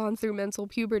hasn't gone through mental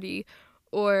puberty,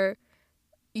 or,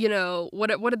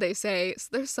 what did they say?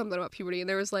 There's something about puberty, and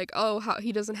there was like, oh, how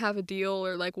he doesn't have a deal,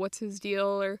 or like, what's his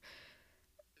deal, or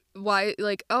why,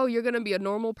 like, oh, you're gonna be a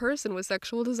normal person with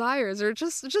sexual desires, or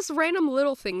just random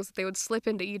little things that they would slip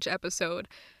into each episode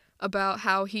about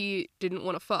how he didn't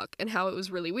want to fuck and how it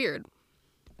was really weird.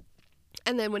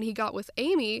 And then when he got with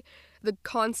Amy, the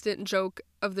constant joke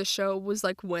of the show was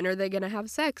like, when are they gonna have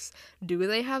sex? Do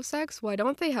they have sex? Why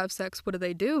don't they have sex? What do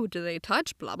they do? Do they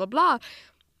touch? Blah, blah, blah.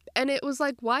 And it was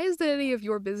like, why is it any of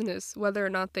your business whether or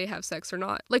not they have sex or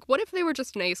not? Like, what if they were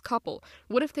just an ace couple?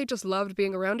 What if they just loved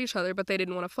being around each other, but they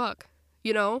didn't want to fuck?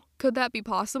 Could that be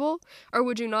possible? Or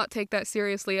would you not take that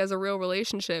seriously as a real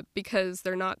relationship because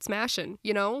they're not smashing,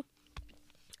 And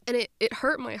it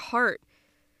hurt my heart.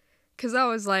 Because I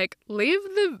was like, leave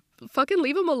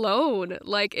him alone.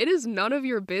 Like, it is none of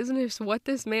your business what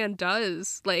this man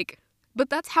does. Like, but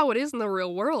that's how it is in the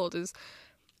real world, is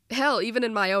hell, even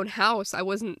in my own house, I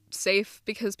wasn't safe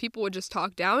because people would just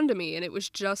talk down to me, and it was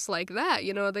just like that,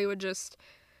 you know, they would just,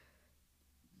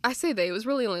 I say they, it was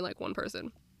really only like one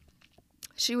person.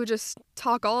 She would just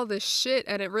talk all this shit,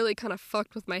 and it really kind of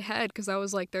fucked with my head, because I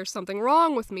was like, there's something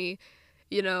wrong with me,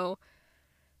 you know.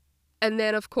 And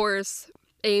then, of course,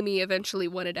 Amy eventually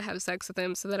wanted to have sex with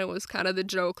him, so then it was kind of the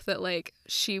joke that, like,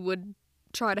 she would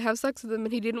try to have sex with him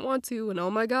and he didn't want to, and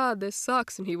oh my god, this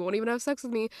sucks, and he won't even have sex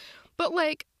with me. But,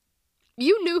 like,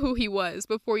 you knew who he was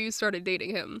before you started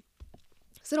dating him.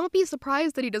 So don't be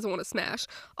surprised that he doesn't want to smash.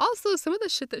 Also, some of the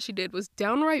shit that she did was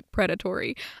downright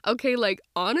predatory. Okay, like,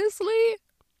 honestly,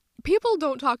 people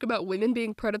don't talk about women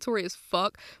being predatory as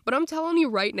fuck, but I'm telling you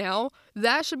right now,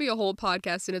 that should be a whole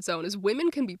podcast in its own, is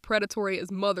women can be predatory as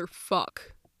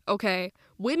motherfuck. Okay?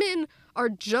 Women are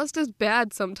just as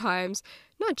bad sometimes.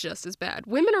 Not just as bad.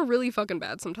 Women are really fucking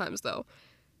bad sometimes, though.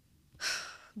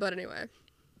 But anyway.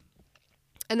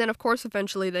 And then, of course,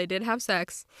 eventually they did have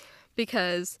sex,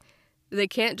 because they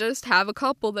can't just have a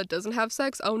couple that doesn't have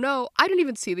sex. Oh no, I didn't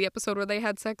even see the episode where they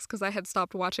had sex because I had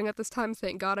stopped watching at this time.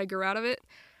 Thank God I grew out of it.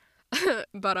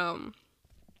 But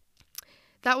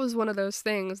that was one of those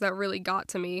things that really got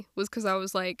to me, was because I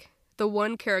was like, the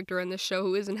one character in this show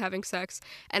who isn't having sex,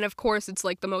 and of course it's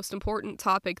like the most important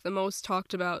topic, the most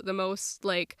talked about, the most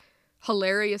like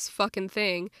hilarious fucking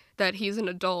thing, that he's an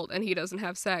adult and he doesn't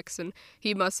have sex and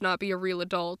he must not be a real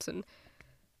adult, and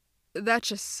that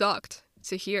just sucked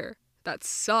to hear. That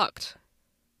sucked.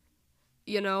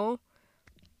 You know?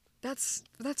 That's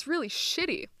really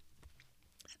shitty.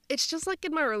 It's just like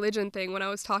in my religion thing when I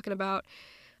was talking about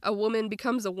a woman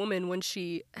becomes a woman when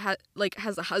she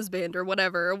has a husband or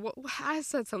whatever. I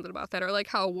said something about that, or like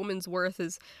how a woman's worth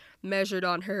is measured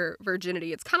on her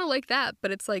virginity. It's kind of like that,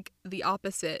 but it's like the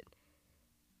opposite.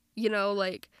 You know,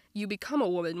 like, you become a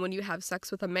woman when you have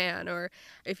sex with a man, or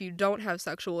if you don't have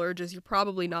sexual urges, you're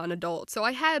probably not an adult. So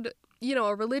I had, you know,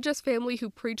 a religious family who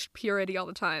preached purity all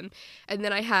the time, and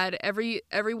then I had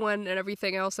everyone and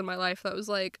everything else in my life that was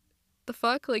like, the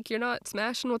fuck, like, you're not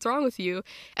smashing, what's wrong with you?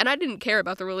 And I didn't care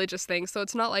about the religious thing, so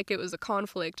it's not like it was a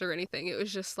conflict or anything. It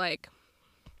was just like,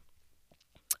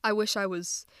 I wish I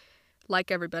was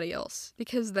like everybody else,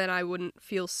 because then I wouldn't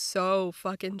feel so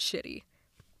fucking shitty.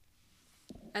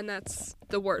 And that's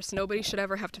the worst. Nobody should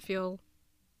ever have to feel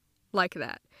like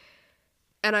that.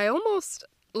 And I almost,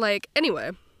 like,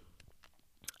 anyway,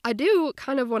 I do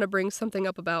kind of want to bring something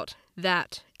up about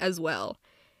that as well,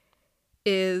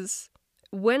 is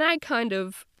when I kind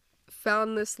of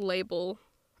found this label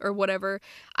or whatever,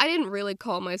 I didn't really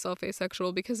call myself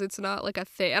asexual because it's not like a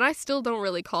thing, and I still don't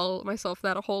really call myself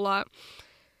that a whole lot,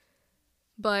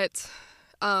 but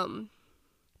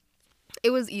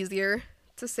it was easier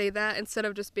to say that instead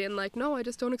of just being like, no, I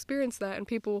just don't experience that, and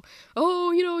people,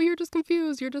 oh, you know, you're just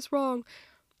confused, you're just wrong.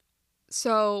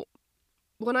 So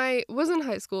when I was in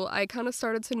high school, I kind of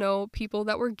started to know people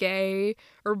that were gay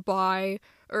or bi,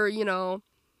 or, you know,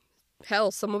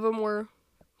 hell, some of them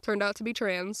turned out to be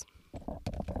trans.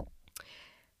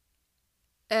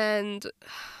 And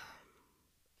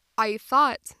I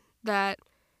thought that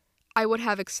I would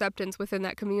have acceptance within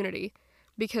that community,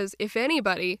 because if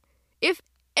anybody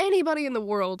in the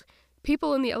world,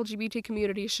 people in the LGBT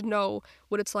community should know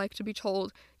what it's like to be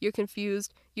told, you're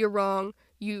confused, you're wrong,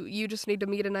 you just need to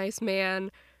meet a nice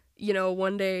man, you know,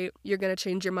 one day you're gonna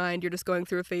change your mind, you're just going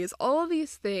through a phase. All of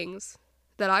these things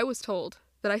that I was told,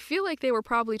 that I feel like they were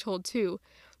probably told too,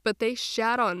 but they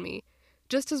shat on me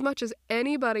just as much as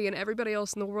anybody and everybody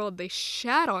else in the world. They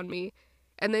shat on me,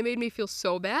 and they made me feel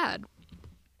so bad.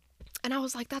 And I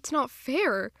was like, that's not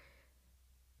fair.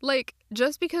 Like,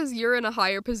 just because you're in a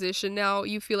higher position now,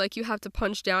 you feel like you have to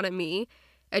punch down at me,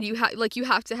 and you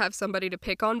have to have somebody to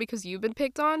pick on because you've been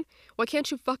picked on? Why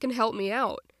can't you fucking help me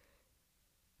out?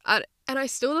 And I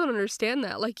still don't understand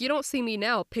that. Like, you don't see me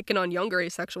now picking on younger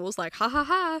asexuals, like, ha ha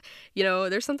ha, you know,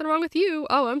 there's something wrong with you.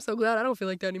 Oh, I'm so glad I don't feel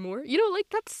like that anymore. You know, like,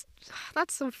 that's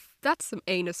some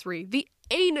anus-ry. The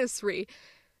anus-ry.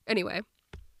 Anyway.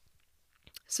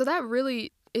 So that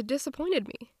really, it disappointed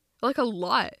me. Like, a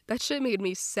lot. That shit made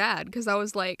me sad, because I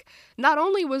was like, not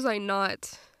only was I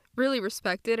not really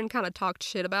respected and kind of talked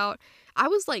shit about, I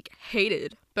was, like,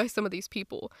 hated by some of these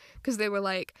people, because they were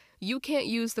like, you can't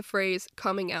use the phrase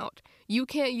coming out. You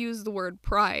can't use the word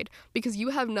pride, because you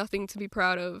have nothing to be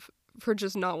proud of for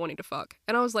just not wanting to fuck.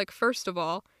 And I was like, first of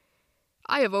all,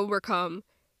 I have overcome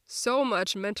so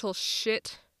much mental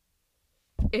shit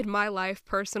in my life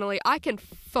personally. I can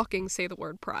fucking say the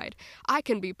word pride. I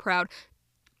can be proud.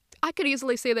 I could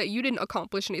easily say that you didn't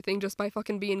accomplish anything just by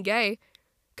fucking being gay.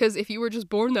 Because if you were just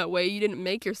born that way, you didn't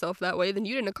make yourself that way, then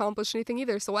you didn't accomplish anything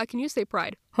either. So why can you say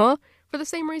pride? Huh? For the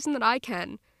same reason that I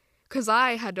can. because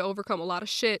I had to overcome a lot of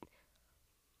shit,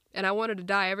 and I wanted to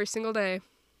die every single day.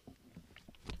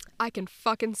 I can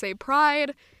fucking say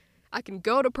Pride. I can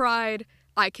go to Pride.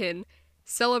 I can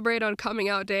celebrate on coming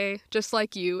out day, just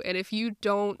like you. And if you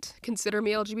don't consider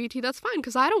me LGBT, that's fine,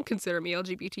 because I don't consider me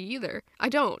LGBT either. I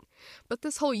don't. But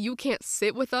this whole you can't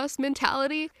sit with us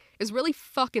mentality is really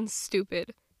fucking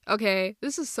stupid. Okay?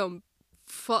 This is some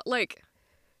like,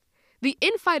 the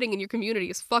infighting in your community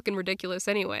is fucking ridiculous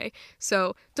anyway.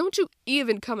 So don't you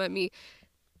even come at me.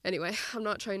 Anyway, I'm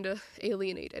not trying to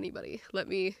alienate anybody. Let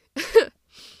me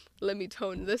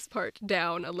tone this part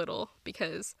down a little,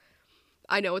 because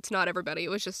I know it's not everybody. It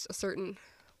was just a certain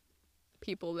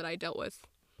people that I dealt with.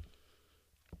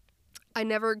 I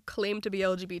never claimed to be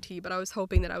LGBT, but I was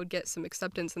hoping that I would get some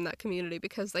acceptance in that community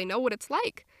because they know what it's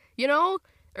like, you know?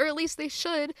 Or at least they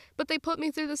should, but they put me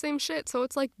through the same shit, so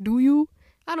it's like, do you?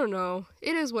 I don't know.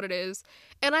 It is what it is.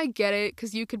 And I get it,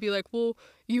 because you could be like, well,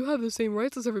 you have the same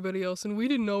rights as everybody else, and we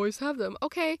didn't always have them.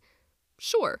 Okay,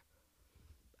 sure.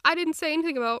 I didn't say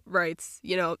anything about rights,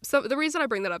 you know. So the reason I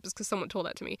bring that up is because someone told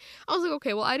that to me. I was like,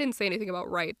 okay, well, I didn't say anything about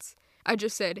rights. I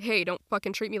just said, hey, don't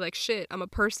fucking treat me like shit. I'm a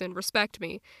person. Respect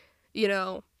me. You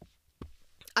know,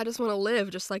 I just want to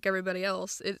live just like everybody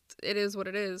else. It is what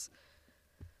it is.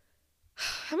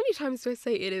 How many times do I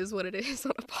say it is what it is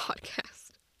on a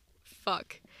podcast?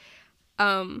 Fuck.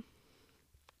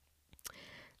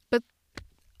 But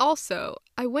also,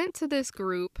 I went to this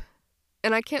group,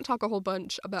 and I can't talk a whole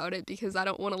bunch about it because I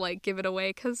don't want to, like, give it away,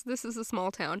 because this is a small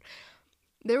town.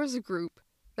 There was a group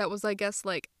that was, I guess,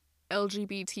 like,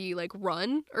 LGBT, like,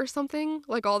 run or something.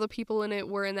 Like, all the people in it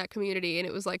were in that community, and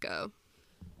it was, like, an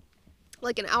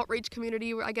outreach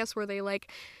community, I guess, where they,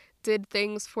 like, did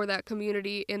things for that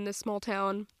community in this small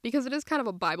town, because it is kind of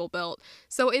a Bible Belt.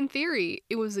 So in theory,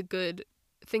 it was a good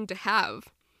thing to have.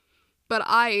 But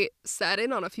I sat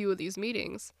in on a few of these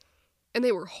meetings, and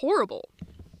they were horrible.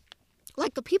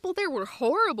 Like, the people there were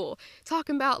horrible,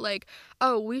 talking about, like,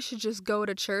 oh, we should just go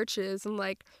to churches and,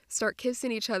 like, start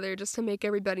kissing each other just to make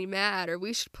everybody mad, or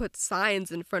we should put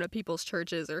signs in front of people's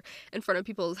churches or in front of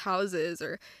people's houses,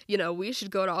 or, you know, we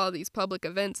should go to all these public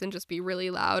events and just be really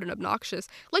loud and obnoxious.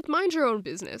 Like, mind your own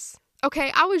business.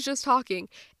 Okay, I was just talking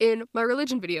in my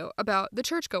religion video about the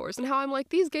churchgoers and how I'm like,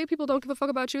 these gay people don't give a fuck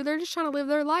about you. They're just trying to live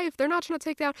their life. They're not trying to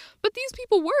take down. But these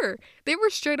people were. They were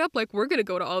straight up like, we're going to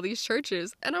go to all these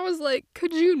churches. And I was like,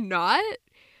 could you not?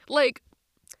 Like,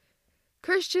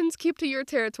 Christians, keep to your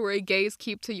territory. Gays,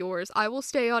 keep to yours. I will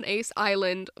stay on Ace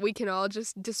Island. We can all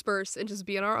just disperse and just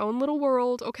be in our own little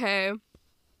world, okay?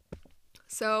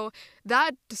 So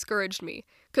that discouraged me,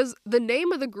 because the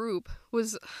name of the group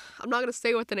was, I'm not going to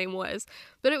say what the name was,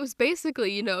 but it was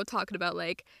basically, you know, talking about,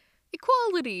 like,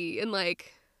 equality and,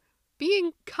 like,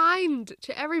 being kind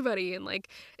to everybody, and, like,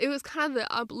 it was kind of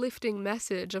the uplifting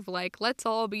message of, like, let's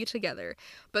all be together.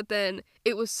 But then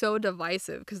it was so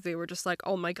divisive, because they were just like,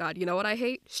 oh my god, you know what I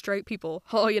hate? Straight people.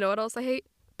 Oh, you know what else I hate?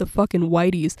 The fucking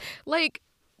whiteys. Like,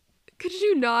 could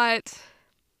you not?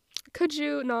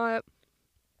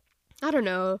 I don't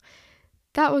know.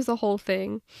 That was the whole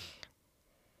thing.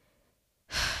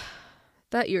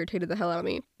 That irritated the hell out of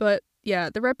me. But yeah,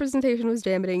 the representation was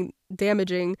damaging.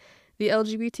 The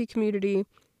LGBT community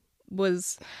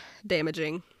was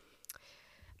damaging.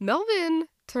 Melvin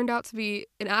turned out to be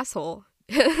an asshole.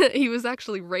 He was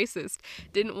actually racist.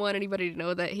 Didn't want anybody to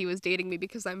know that he was dating me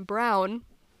because I'm brown.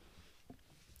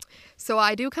 So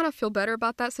I do kind of feel better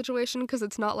about that situation, because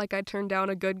it's not like I turned down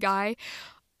a good guy.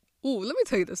 Ooh, let me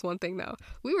tell you this one thing, though.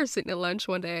 We were sitting at lunch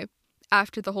one day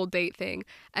after the whole date thing,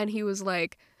 and he was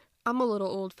like, I'm a little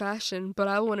old-fashioned, but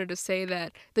I wanted to say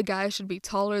that the guy should be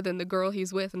taller than the girl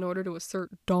he's with in order to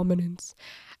assert dominance.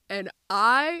 And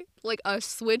I, like, a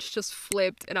switch just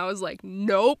flipped, and I was like,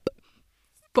 nope,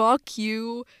 fuck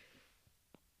you,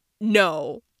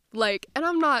 no. Like, and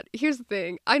I'm not, here's the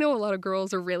thing, I know a lot of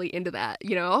girls are really into that,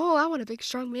 you know, oh, I want a big,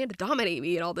 strong man to dominate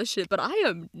me and all this shit, but I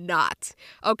am not,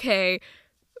 okay?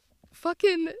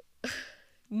 Fucking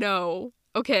no.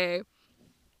 Okay.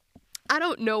 I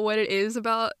don't know what it is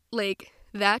about, like,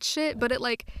 that shit, but it,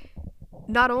 like,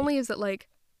 not only is it like,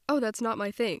 oh, that's not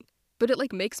my thing, but it,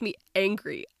 like, makes me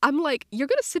angry. I'm like, you're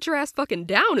gonna sit your ass fucking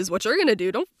down is what you're gonna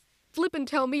do. Don't flip and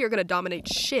tell me you're gonna dominate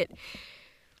shit.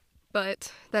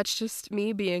 But that's just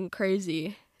me being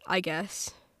crazy, I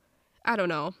guess. I don't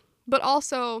know. But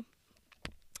also,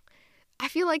 I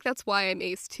feel like that's why I'm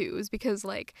ace too, is because,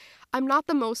 like, I'm not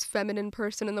the most feminine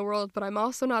person in the world, but I'm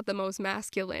also not the most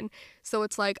masculine. So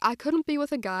it's like, I couldn't be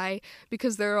with a guy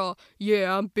because they're all,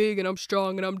 yeah, I'm big and I'm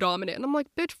strong and I'm dominant. And I'm like,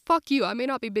 bitch, fuck you. I may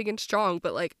not be big and strong,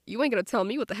 but, like, you ain't gonna tell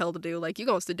me what the hell to do. Like, you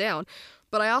gonna sit down.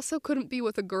 But I also couldn't be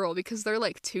with a girl because they're,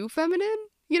 like, too feminine,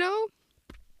 you know?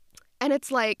 And it's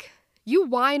like, you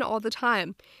whine all the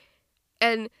time.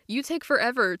 And you take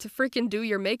forever to freaking do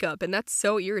your makeup, and that's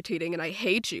so irritating, and I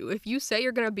hate you. If you say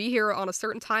you're gonna be here on a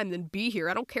certain time, then be here.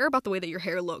 I don't care about the way that your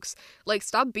hair looks. Like,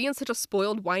 stop being such a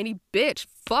spoiled, whiny bitch.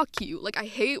 Fuck you. Like, I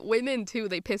hate women, too.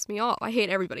 They piss me off. I hate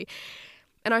everybody.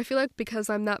 And I feel like because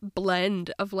I'm that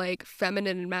blend of, like,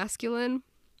 feminine and masculine,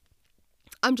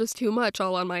 I'm just too much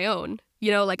all on my own.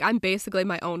 You know, like, I'm basically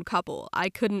my own couple. I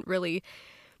couldn't really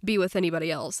be with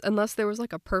anybody else unless there was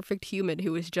like a perfect human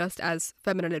who was just as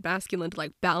feminine and masculine to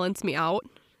like balance me out.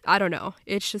 I don't know.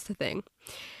 It's just a thing.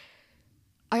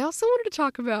 I also wanted to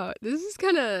talk about, this is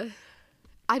kind of,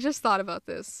 I just thought about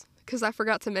this because I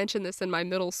forgot to mention this in my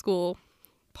middle school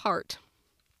part.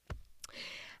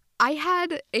 I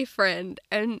had a friend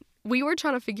and we were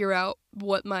trying to figure out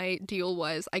what my deal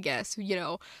was, I guess. You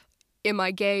know, am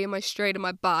I gay? Am I straight? Am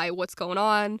I bi? What's going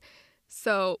on?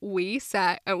 So we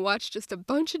sat and watched just a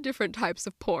bunch of different types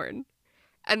of porn.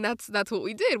 And that's what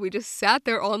we did. We just sat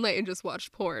there all night and just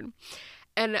watched porn.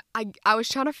 And I was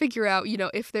trying to figure out, you know,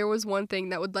 if there was one thing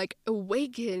that would like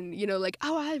awaken, you know, like,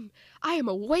 oh, I am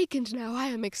awakened now. I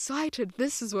am excited.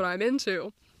 This is what I'm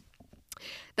into.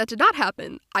 That did not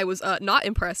happen. I was not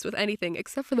impressed with anything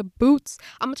except for the boots.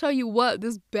 I'm gonna tell you what,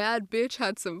 this bad bitch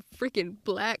had some freaking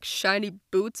black shiny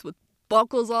boots with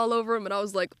buckles all over them, and I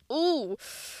was like, ooh,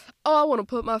 oh, I want to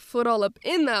put my foot all up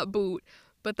in that boot.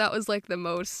 But that was like the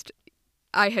most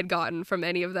I had gotten from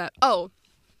any of that. Oh,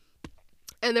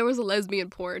 and there was a lesbian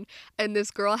porn, and this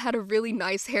girl had a really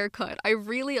nice haircut. I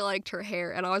really liked her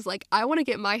hair, and I was like, I want to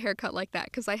get my haircut like that,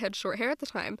 because I had short hair at the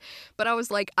time. But I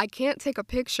was like, I can't take a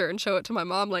picture and show it to my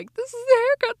mom, like, this is the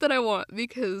haircut that I want,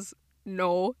 because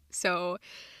no. So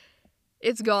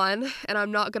it's gone, and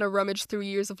I'm not gonna rummage through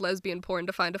years of lesbian porn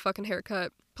to find a fucking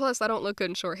haircut. Plus, I don't look good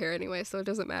in short hair anyway, so it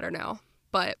doesn't matter now.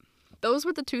 But those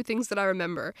were the two things that I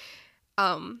remember.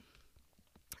 The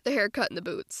haircut and the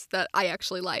boots that I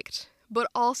actually liked. But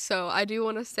also, I do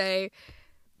want to say,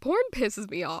 porn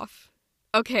pisses me off.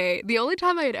 Okay, the only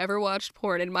time I had ever watched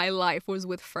porn in my life was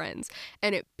with friends,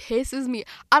 and it pisses me.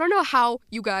 I don't know how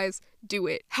you guys do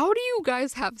it. How do you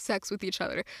guys have sex with each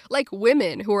other? Like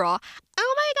women who are all,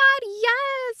 oh my god,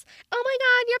 yes! Oh my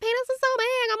god, your penis is so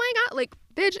big! Oh my god! Like,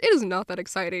 bitch, it is not that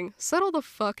exciting. Settle the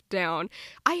fuck down.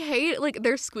 I hate, like,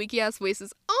 their squeaky ass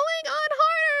voices. Oh my god,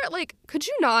 harder! Like, could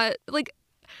you not? Like,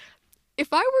 if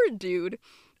I were a dude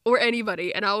or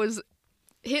anybody and I was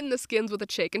hitting the skins with a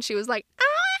chick and she was like, oh,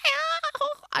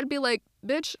 I'd be like,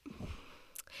 bitch,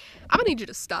 I'm gonna need you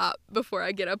to stop before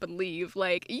I get up and leave.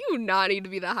 Like, you do not need to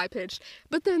be that high pitched.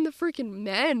 But then the freaking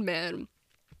men, man,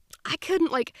 I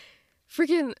couldn't, like,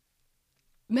 freaking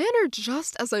men are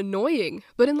just as annoying,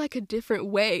 but in like a different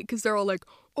way, because they're all like,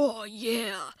 oh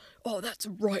yeah, oh that's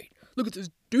right, look at this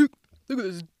dick,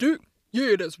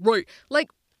 yeah, that's right. Like,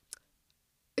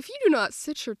 if you do not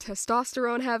sit your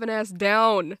testosterone having ass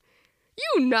down,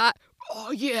 you not,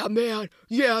 oh yeah, man,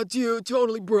 yeah, dude,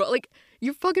 totally, bro. Like,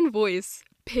 your fucking voice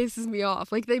pisses me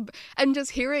off. Like, and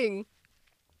just hearing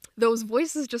those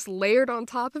voices just layered on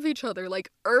top of each other,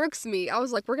 like, irks me. I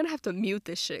was like, we're gonna have to mute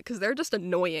this shit, because they're just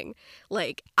annoying.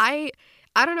 Like, I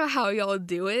don't know how y'all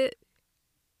do it.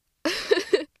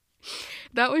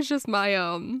 That was just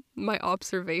my, my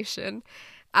observation.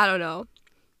 I don't know.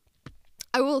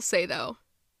 I will say, though,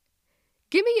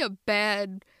 give me a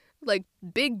bad, like,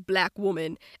 big black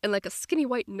woman and, like, a skinny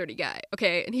white nerdy guy,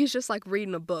 okay? And he's just, like,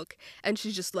 reading a book, and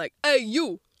she's just like, hey,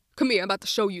 you, come here, I'm about to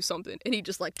show you something. And he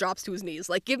just, like, drops to his knees.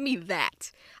 Like, give me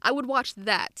that. I would watch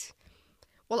that.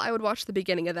 Well, I would watch the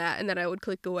beginning of that, and then I would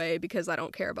click away because I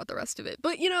don't care about the rest of it.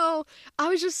 But, you know, I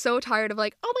was just so tired of,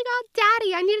 like, oh my god,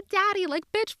 daddy, I need a daddy.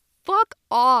 Like, bitch, fuck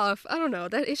off. I don't know.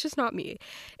 It's just not me.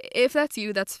 If that's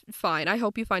you, that's fine. I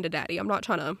hope you find a daddy. I'm not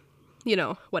trying to, you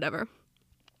know, whatever.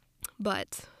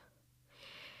 But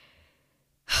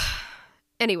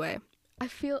anyway, I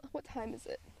feel, what time is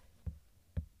it?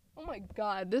 Oh my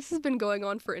god, this has been going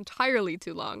on for entirely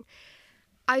too long.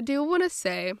 I do want to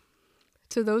say,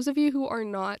 to those of you who are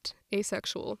not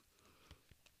asexual,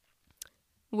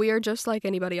 we are just like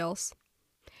anybody else.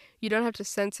 You don't have to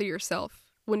censor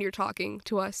yourself when you're talking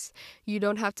to us. You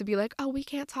don't have to be like, oh, we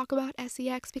can't talk about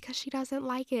sex because she doesn't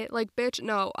like it. Like, bitch,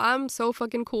 no, I'm so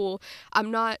fucking cool.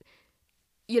 I'm not,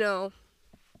 you know,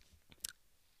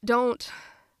 don't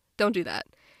do that.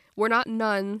 We're not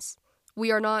nuns. We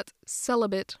are not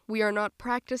celibate. We are not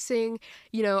practicing,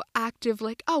 you know, active,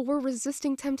 like, oh, we're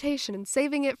resisting temptation and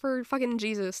saving it for fucking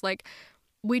Jesus. Like,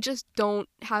 we just don't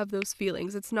have those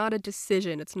feelings. It's not a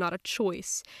decision. It's not a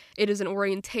choice. It is an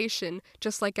orientation,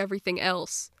 just like everything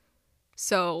else.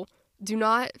 So do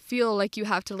not feel like you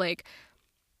have to, like,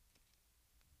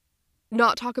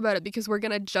 not talk about it because we're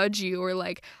gonna judge you, or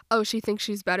like, oh, she thinks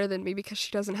she's better than me because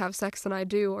she doesn't have sex than I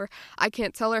do, or I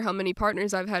can't tell her how many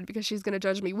partners I've had because she's gonna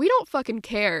judge me. We don't fucking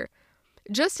care.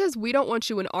 Just as we don't want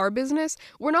you in our business,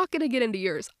 we're not gonna get into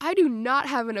yours. I do not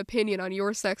have an opinion on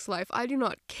your sex life. I do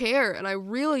not care, and I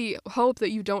really hope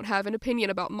that you don't have an opinion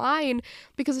about mine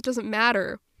because it doesn't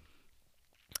matter.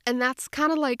 And that's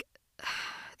kind of like,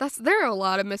 there are a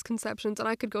lot of misconceptions, and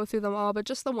I could go through them all, but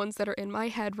just the ones that are in my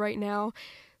head right now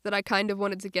that I kind of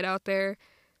wanted to get out there.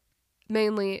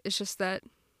 Mainly, it's just that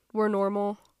we're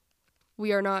normal.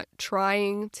 We are not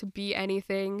trying to be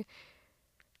anything.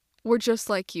 We're just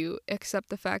like you, except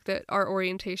the fact that our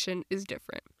orientation is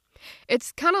different.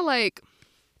 It's kind of like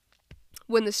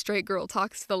when the straight girl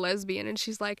talks to the lesbian and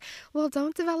she's like, well,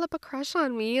 don't develop a crush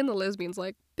on me. And the lesbian's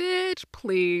like, bitch,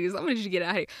 please, I'm gonna need you to get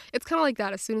out of here. It's kind of like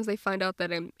that. As soon as they find out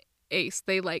that I'm ace,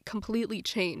 they like completely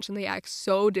change and they act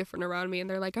so different around me. And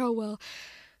they're like, oh, well,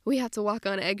 we have to walk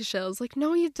on eggshells. Like,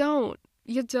 no, you don't.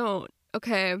 You don't.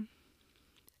 Okay.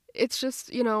 It's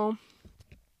just,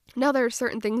 now there are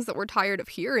certain things that we're tired of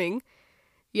hearing.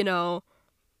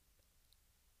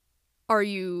 Are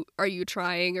you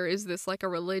trying, or is this like a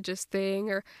religious thing,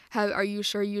 or are you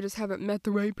sure you just haven't met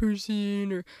the right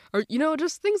person, or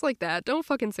just things like that. Don't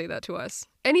fucking say that to us.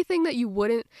 Anything that you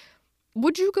wouldn't.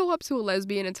 Would you go up to a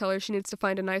lesbian and tell her she needs to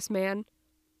find a nice man?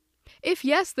 If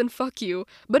yes, then fuck you.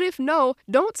 But if no,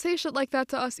 don't say shit like that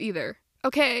to us either.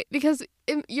 Okay? Because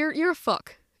you're a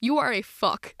fuck. You are a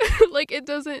fuck. Like, it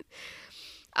doesn't.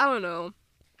 I don't know.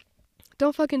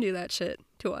 Don't fucking do that shit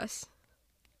to us.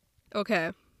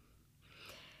 Okay.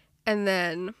 And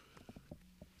then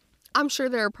I'm sure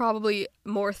there are probably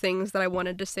more things that I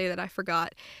wanted to say that I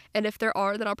forgot. And if there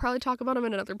are, then I'll probably talk about them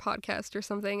in another podcast or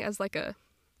something as like a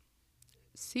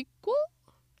sequel,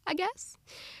 I guess.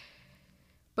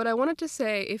 But I wanted to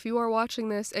say, if you are watching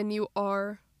this and you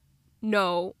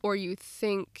know, or you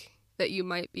think that you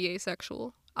might be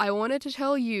asexual, I wanted to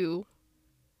tell you,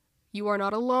 you are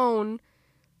not alone.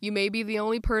 You may be the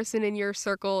only person in your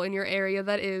circle, in your area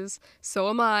that is. So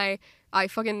am I. I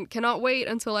fucking cannot wait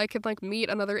until I can, like, meet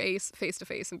another ace face to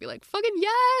face and be like, fucking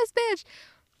yes, bitch!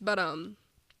 But,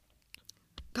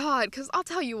 God, because I'll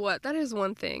tell you what, that is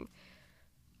one thing.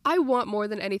 I want more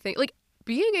than anything. Like,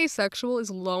 being asexual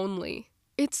is lonely.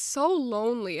 It's so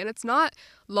lonely, and it's not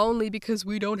lonely because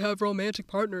we don't have romantic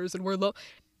partners and we're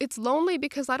it's lonely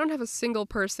because I don't have a single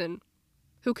person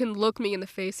who can look me in the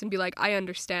face and be like, I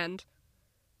understand.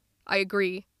 I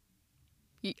agree.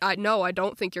 I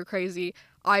don't think you're crazy.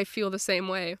 I feel the same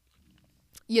way.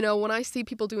 When I see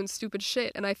people doing stupid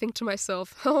shit and I think to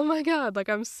myself, oh my god, like,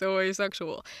 I'm so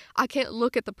asexual. I can't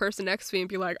look at the person next to me and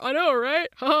be like, I know, right?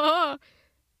 Ha ha.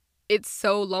 It's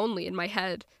so lonely in my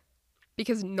head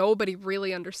because nobody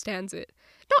really understands it.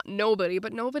 Not nobody,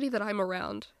 but nobody that I'm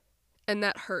around. And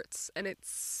that hurts. And it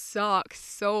sucks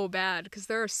so bad because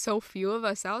there are so few of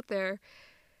us out there.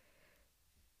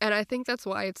 And I think that's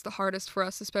why it's the hardest for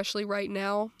us, especially right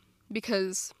now,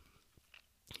 because,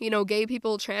 gay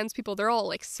people, trans people, they're all,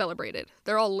 like, celebrated.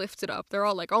 They're all lifted up. They're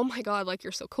all like, oh my god, like,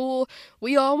 you're so cool.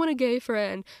 We all want a gay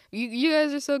friend. You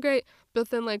guys are so great. But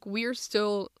then, like, we're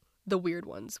still the weird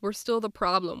ones. We're still the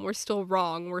problem. We're still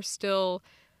wrong. We're still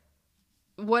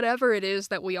whatever it is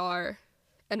that we are.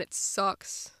 And it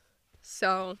sucks.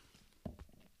 So,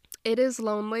 it is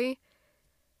lonely.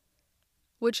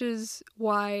 Which is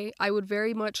why I would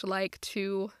very much like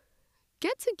to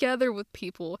get together with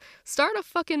people. Start a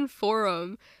fucking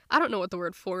forum. I don't know what the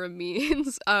word forum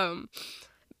means.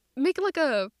 Make like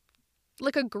a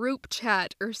group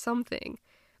chat or something.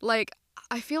 Like,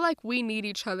 I feel like we need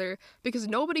each other because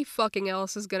nobody fucking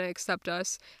else is gonna accept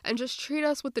us and just treat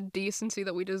us with the decency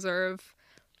that we deserve.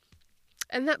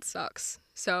 And that sucks.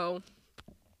 So,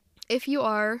 if you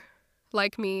are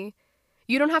like me,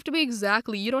 you don't have to be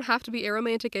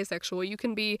aromantic asexual. You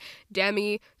can be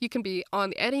demi, you can be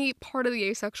on any part of the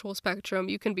asexual spectrum.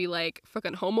 You can be like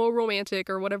fucking homo-romantic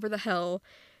or whatever the hell.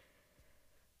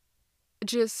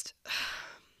 Just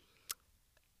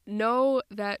know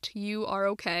that you are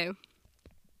okay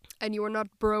and you are not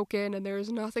broken and there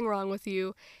is nothing wrong with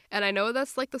you. And I know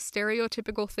that's like the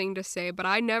stereotypical thing to say, but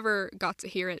I never got to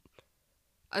hear it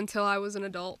until I was an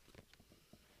adult.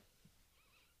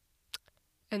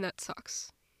 And that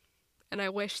sucks. And I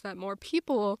wish that more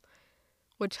people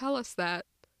would tell us that.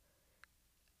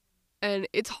 And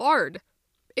it's hard.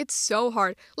 It's so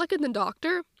hard. Like in the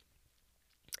doctor,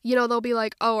 they'll be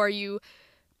like, oh, are you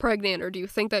pregnant? Or do you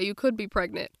think that you could be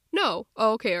pregnant? No.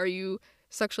 Oh, okay. Are you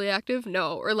sexually active?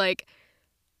 No. Or like,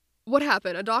 what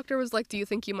happened? A doctor was like, do you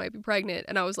think you might be pregnant?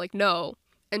 And I was like, no.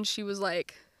 And she was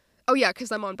like, oh yeah,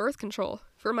 because I'm on birth control.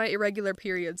 for my irregular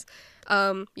periods.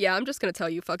 Yeah, I'm just gonna tell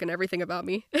you fucking everything about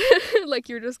me. Like,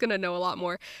 you're just gonna know a lot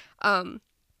more.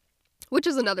 Which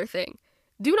is another thing.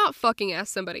 Do not fucking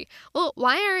ask somebody, well,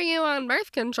 why are you on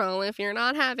birth control if you're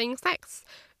not having sex?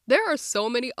 There are so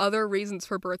many other reasons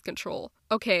for birth control.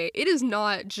 Okay, it is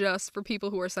not just for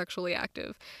people who are sexually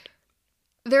active.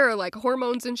 There are, like,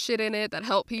 hormones and shit in it that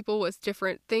help people with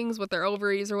different things with their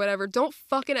ovaries or whatever. Don't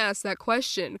fucking ask that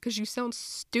question, because you sound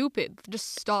stupid.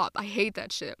 Just stop. I hate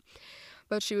that shit.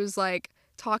 But she was, like,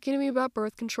 talking to me about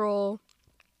birth control,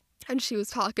 and she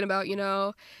was talking about, you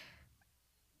know,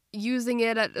 using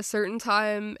it at a certain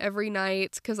time every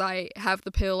night, because I have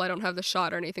the pill, I don't have the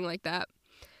shot or anything like that.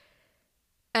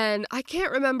 And I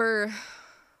can't remember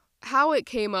how it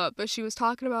came up, but she was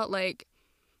talking about, like,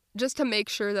 just to make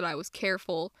sure that I was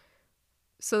careful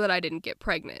so that I didn't get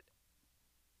pregnant.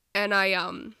 And I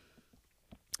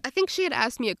think she had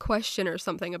asked me a question or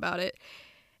something about it,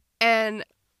 and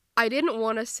I didn't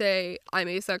want to say I'm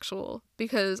asexual,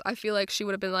 because I feel like she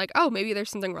would have been like, oh, maybe there's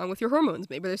something wrong with your hormones,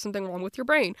 maybe there's something wrong with your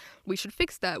brain, we should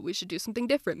fix that, we should do something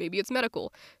different, maybe it's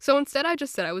medical. So instead I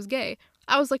just said I was gay.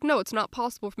 I was like, no, it's not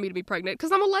possible for me to be pregnant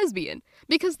because I'm a lesbian.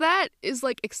 Because that is,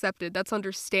 like, accepted. That's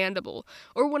understandable.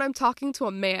 Or when I'm talking to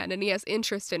a man and he has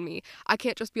interest in me, I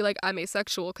can't just be like, I'm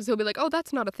asexual, because he'll be like, oh,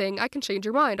 that's not a thing. I can change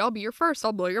your mind. I'll be your first.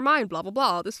 I'll blow your mind. Blah, blah,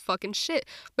 blah. All this fucking shit.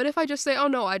 But if I just say, oh,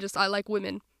 no, I like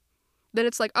women, then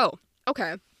it's like, oh,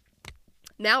 okay.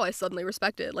 Now I suddenly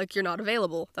respect it. Like, you're not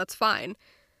available. That's fine.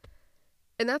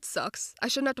 And that sucks. I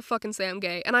shouldn't have to fucking say I'm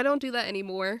gay. And I don't do that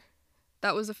anymore.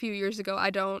 That was a few years ago.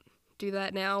 I don't do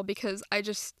that now because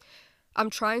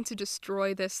I'm trying to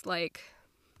destroy this, like...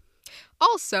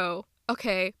 Also,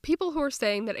 okay, people who are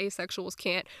saying that asexuals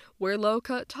can't wear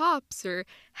low-cut tops or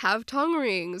have tongue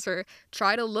rings or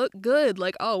try to look good,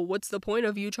 like, oh, what's the point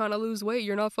of you trying to lose weight?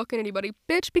 You're not fucking anybody.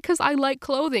 Bitch, because I like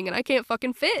clothing and I can't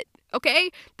fucking fit, okay?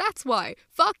 That's why.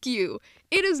 Fuck you.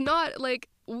 It is not, like,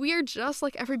 we're just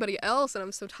like everybody else, and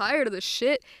I'm so tired of this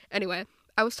shit. Anyway,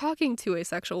 I was talking to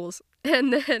asexuals,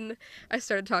 and then I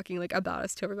started talking, like, about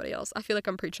us to everybody else. I feel like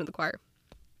I'm preaching to the choir.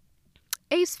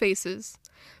 Ace faces.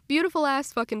 Beautiful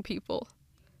ass fucking people.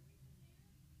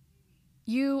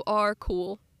 You are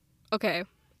cool. Okay,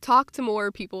 talk to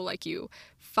more people like you.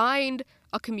 Find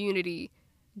a community.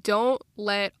 Don't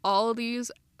let all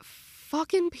these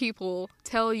fucking people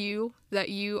tell you that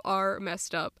you are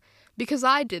messed up. Because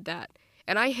I did that.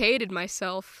 And I hated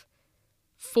myself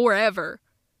forever.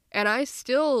 And I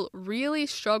still really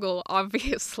struggle,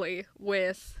 obviously,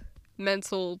 with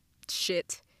mental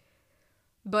shit.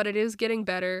 But it is getting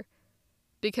better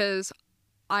because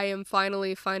I am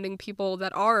finally finding people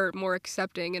that are more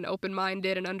accepting and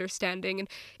open-minded and understanding. And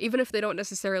even if they don't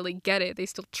necessarily get it, they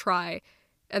still try.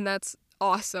 And that's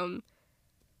awesome.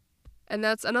 And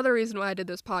that's another reason why I did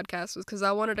this podcast, was because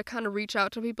I wanted to kind of reach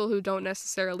out to people who don't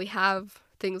necessarily have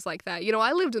things like that. You know,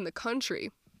 I lived in the country.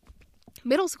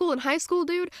 Middle school and high school,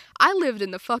 dude, I lived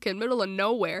in the fucking middle of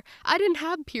nowhere. I didn't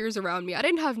have peers around me. I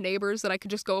didn't have neighbors that I could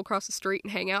just go across the street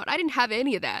and hang out. I didn't have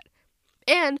any of that.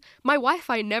 And my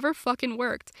Wi-Fi never fucking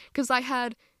worked, because I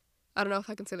don't know if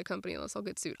I can say the company unless I'll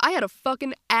get sued. I had a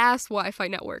fucking ass Wi-Fi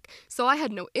network. So I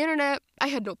had no internet. I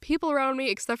had no people around me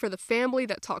except for the family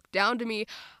that talked down to me.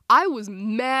 I was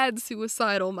mad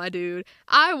suicidal, my dude.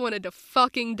 I wanted to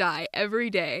fucking die every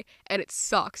day, and it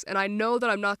sucks. And I know that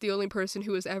I'm not the only person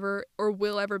who has ever or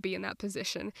will ever be in that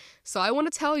position. So I want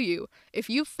to tell you, if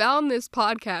you found this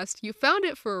podcast, you found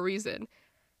it for a reason.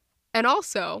 And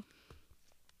also,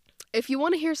 if you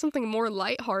want to hear something more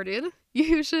lighthearted,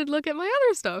 you should look at my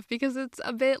other stuff, because it's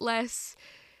a bit less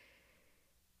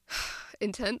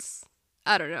intense.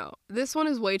 I don't know. This one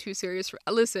is way too serious.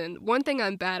 Listen, one thing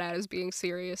I'm bad at is being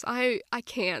serious. I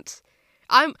can't.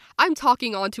 I'm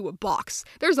talking onto a box.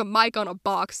 There's a mic on a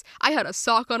box. I had a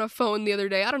sock on a phone the other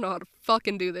day. I don't know how to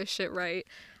fucking do this shit right.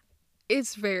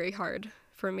 It's very hard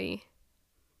for me.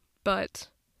 But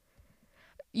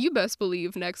you best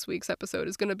believe next week's episode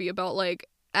is gonna be about, like,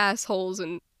 assholes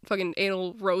and fucking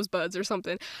anal rosebuds or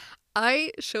something.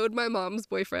 I showed my mom's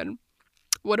boyfriend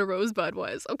what a rosebud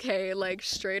was. Okay, like,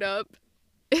 straight up.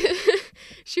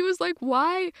 She was like,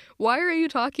 why are you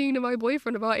talking to my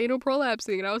boyfriend about anal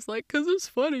prolapsing? And I was like, 'cause it's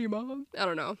funny, Mom. I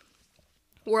don't know.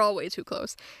 We're all way too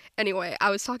close. Anyway, I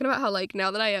was talking about how, like,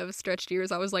 now that I have stretched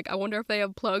ears, I was like, I wonder if they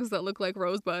have plugs that look like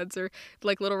rosebuds or,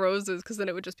 like, little roses, because then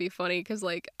it would just be funny, because,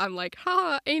 like, I'm like,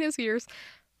 ha, anus ears.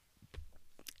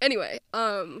 Anyway,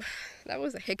 that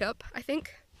was a hiccup, I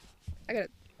think.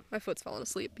 My foot's falling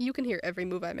asleep. You can hear every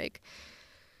move I make.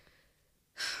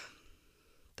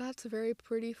 That's a very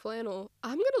pretty flannel.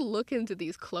 I'm gonna look into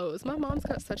these clothes. My mom's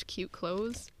got such cute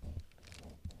clothes.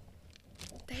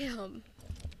 Damn.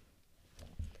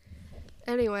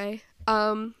 Anyway,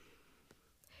 I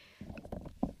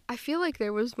feel like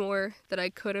there was more that I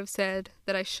could have said,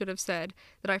 that I should have said,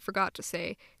 that I forgot to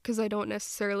say, because I don't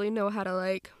necessarily know how to,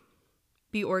 like,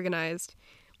 be organized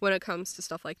when it comes to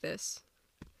stuff like this.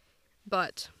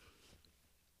 But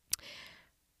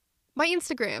my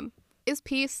Instagram is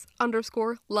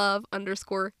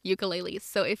peace_love_ukuleles.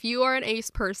 So if you are an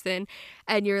ace person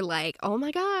and you're like, oh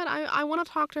my god, I want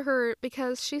to talk to her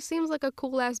because she seems like a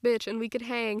cool ass bitch and we could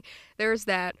hang, there's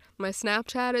that. My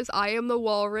Snapchat is I am the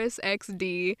walrus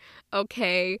XD.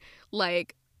 Okay,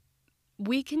 like,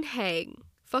 we can hang.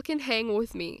 Fucking hang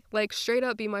with me. Like, straight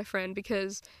up be my friend,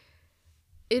 because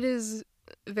it is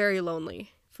very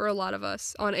lonely for a lot of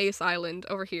us on Ace Island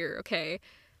over here, okay?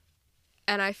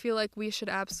 And I feel like we should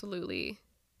absolutely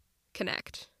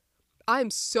connect. I'm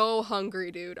so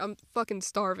hungry, dude. I'm fucking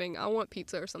starving. I want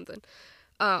pizza or something.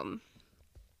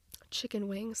 Chicken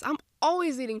wings. I'm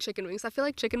always eating chicken wings. I feel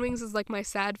like chicken wings is like my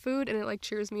sad food and it like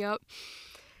cheers me up.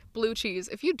 Blue cheese.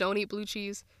 If you don't eat blue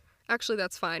cheese, actually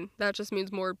that's fine. That just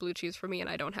means more blue cheese for me and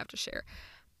I don't have to share.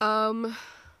 I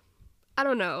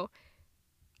don't know.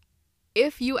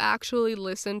 If you actually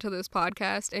listened to this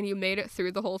podcast and you made it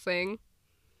through the whole thing,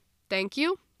 thank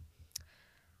you.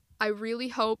 I really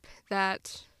hope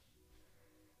that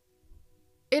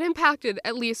it impacted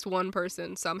at least one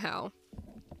person somehow.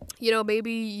 You know,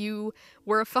 maybe you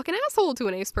were a fucking asshole to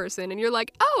an ace person and you're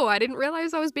like, oh, I didn't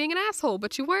realize I was being an asshole,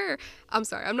 but you were. I'm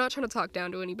sorry, I'm not trying to talk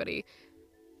down to anybody.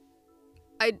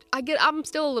 I'm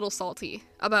still a little salty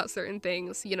about certain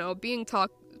things, you know, being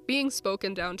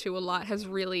spoken down to a lot has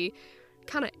really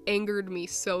kind of angered me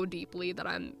so deeply that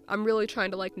I'm really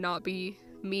trying to like not be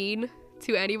mean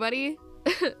to anybody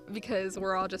because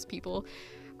we're all just people.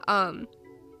 But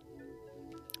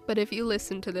if you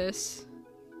listen to this,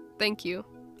 thank you.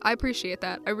 I appreciate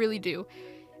that. I really do.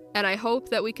 And I hope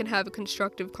that we can have a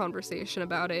constructive conversation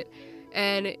about it.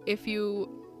 And if you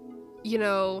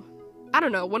know, I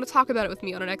don't know, want to talk about it with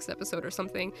me on a next episode or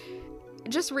something,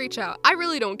 just reach out. I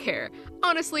really don't care.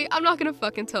 Honestly, I'm not gonna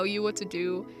fucking tell you what to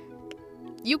do.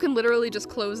 You can literally just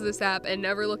close this app and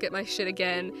never look at my shit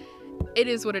again. It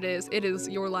is what it is. It is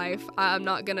your life. I'm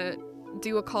not gonna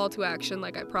do a call to action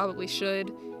like I probably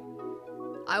should.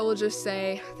 I will just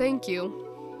say thank you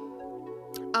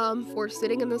for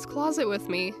sitting in this closet with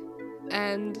me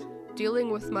and dealing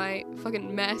with my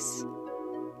fucking mess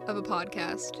of a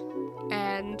podcast.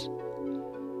 And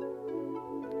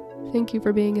thank you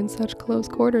for being in such close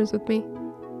quarters with me.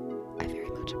 I very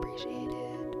much appreciate it.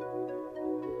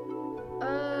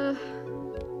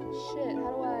 Shit,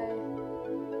 how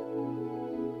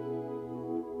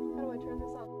do I turn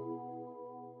this off?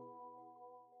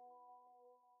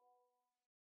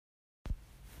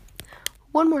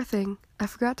 One more thing I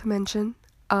forgot to mention.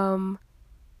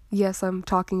 Yes, I'm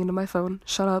talking into my phone.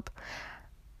 Shut up.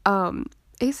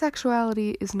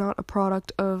 Asexuality is not a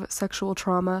product of sexual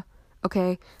trauma.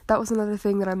 Okay, that was another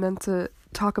thing that I meant to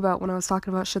talk about when I was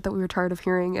talking about shit that we were tired of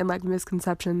hearing and like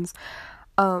misconceptions.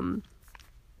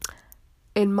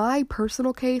 In my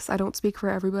personal case, I don't speak for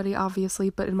everybody obviously,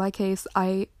 but in my case,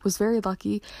 I was very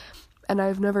lucky and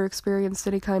I've never experienced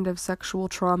any kind of sexual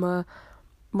trauma,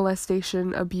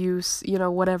 molestation, abuse, you know,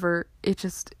 whatever.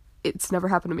 It's never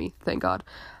happened to me, thank God.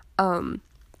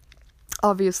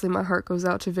 Obviously my heart goes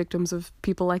out to victims of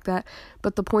people like that,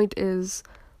 but the point is,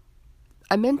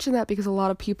 I mention that because a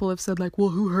lot of people have said like, well,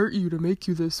 who hurt you to make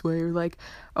you this way? Or like,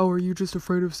 oh, are you just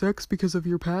afraid of sex because of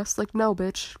your past? Like, no,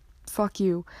 bitch, fuck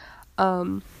you.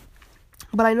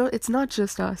 But I know it's not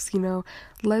just us, you know,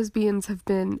 lesbians have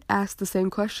been asked the same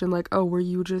question, like, oh, were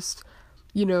you just,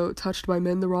 you know, touched by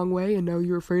men the wrong way and now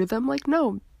you're afraid of them? Like,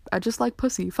 no, I just like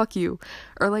pussy, fuck you.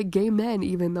 Or like gay men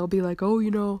even, they'll be like, oh,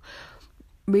 you know,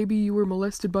 maybe you were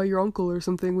molested by your uncle or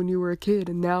something when you were a kid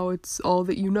and now it's all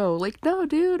that you know. Like, no,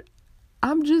 dude,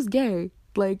 I'm just gay.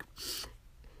 Like,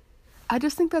 I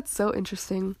just think that's so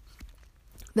interesting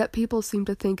that people seem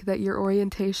to think that your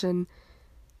orientation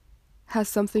has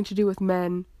something to do with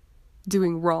men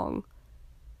doing wrong.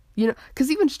 You know, because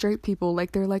even straight people,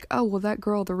 like, they're like, oh, well, that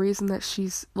girl, the reason that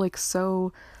she's, like,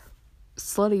 so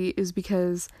slutty is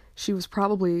because she was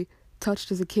probably touched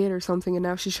as a kid or something and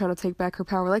now she's trying to take back her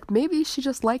power. Like, maybe she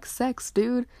just likes sex,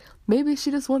 dude. Maybe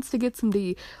she just wants to get some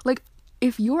D. Like,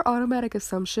 if your automatic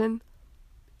assumption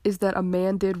is that a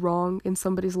man did wrong in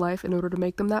somebody's life in order to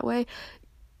make them that way,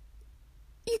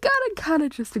 you gotta kind of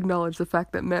just acknowledge the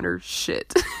fact that men are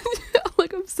shit.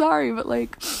 Like, I'm sorry, but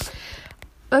like,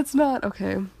 that's not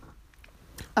okay.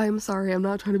 I'm sorry, I'm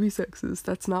not trying to be sexist.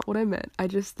 That's not what I meant. I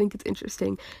just think it's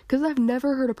interesting because I've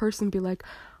never heard a person be like,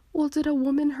 well, did a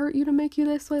woman hurt you to make you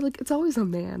this way? Like, it's always a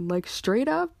man. Like, straight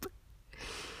up,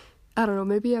 I don't know,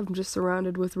 maybe I'm just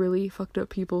surrounded with really fucked up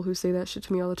people who say that shit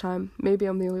to me all the time. Maybe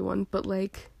I'm the only one, but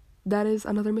like, that is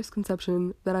another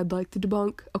misconception that I'd like to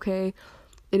debunk, okay?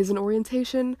 It is an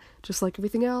orientation, just like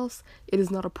everything else. It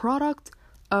is not a product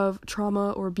of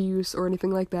trauma or abuse or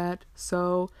anything like that.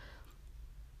 So,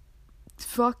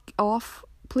 fuck off,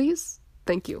 please.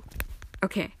 Thank you.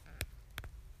 Okay.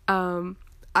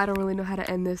 I don't really know how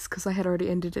to end this because I had already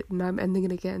ended it and I'm ending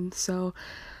it again. So,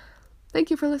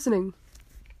 thank you for listening.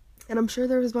 And I'm sure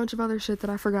there was a bunch of other shit that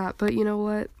I forgot, but you know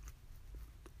what?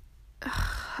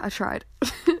 I tried.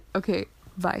 Okay,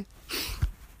 bye.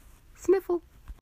 Sniffle.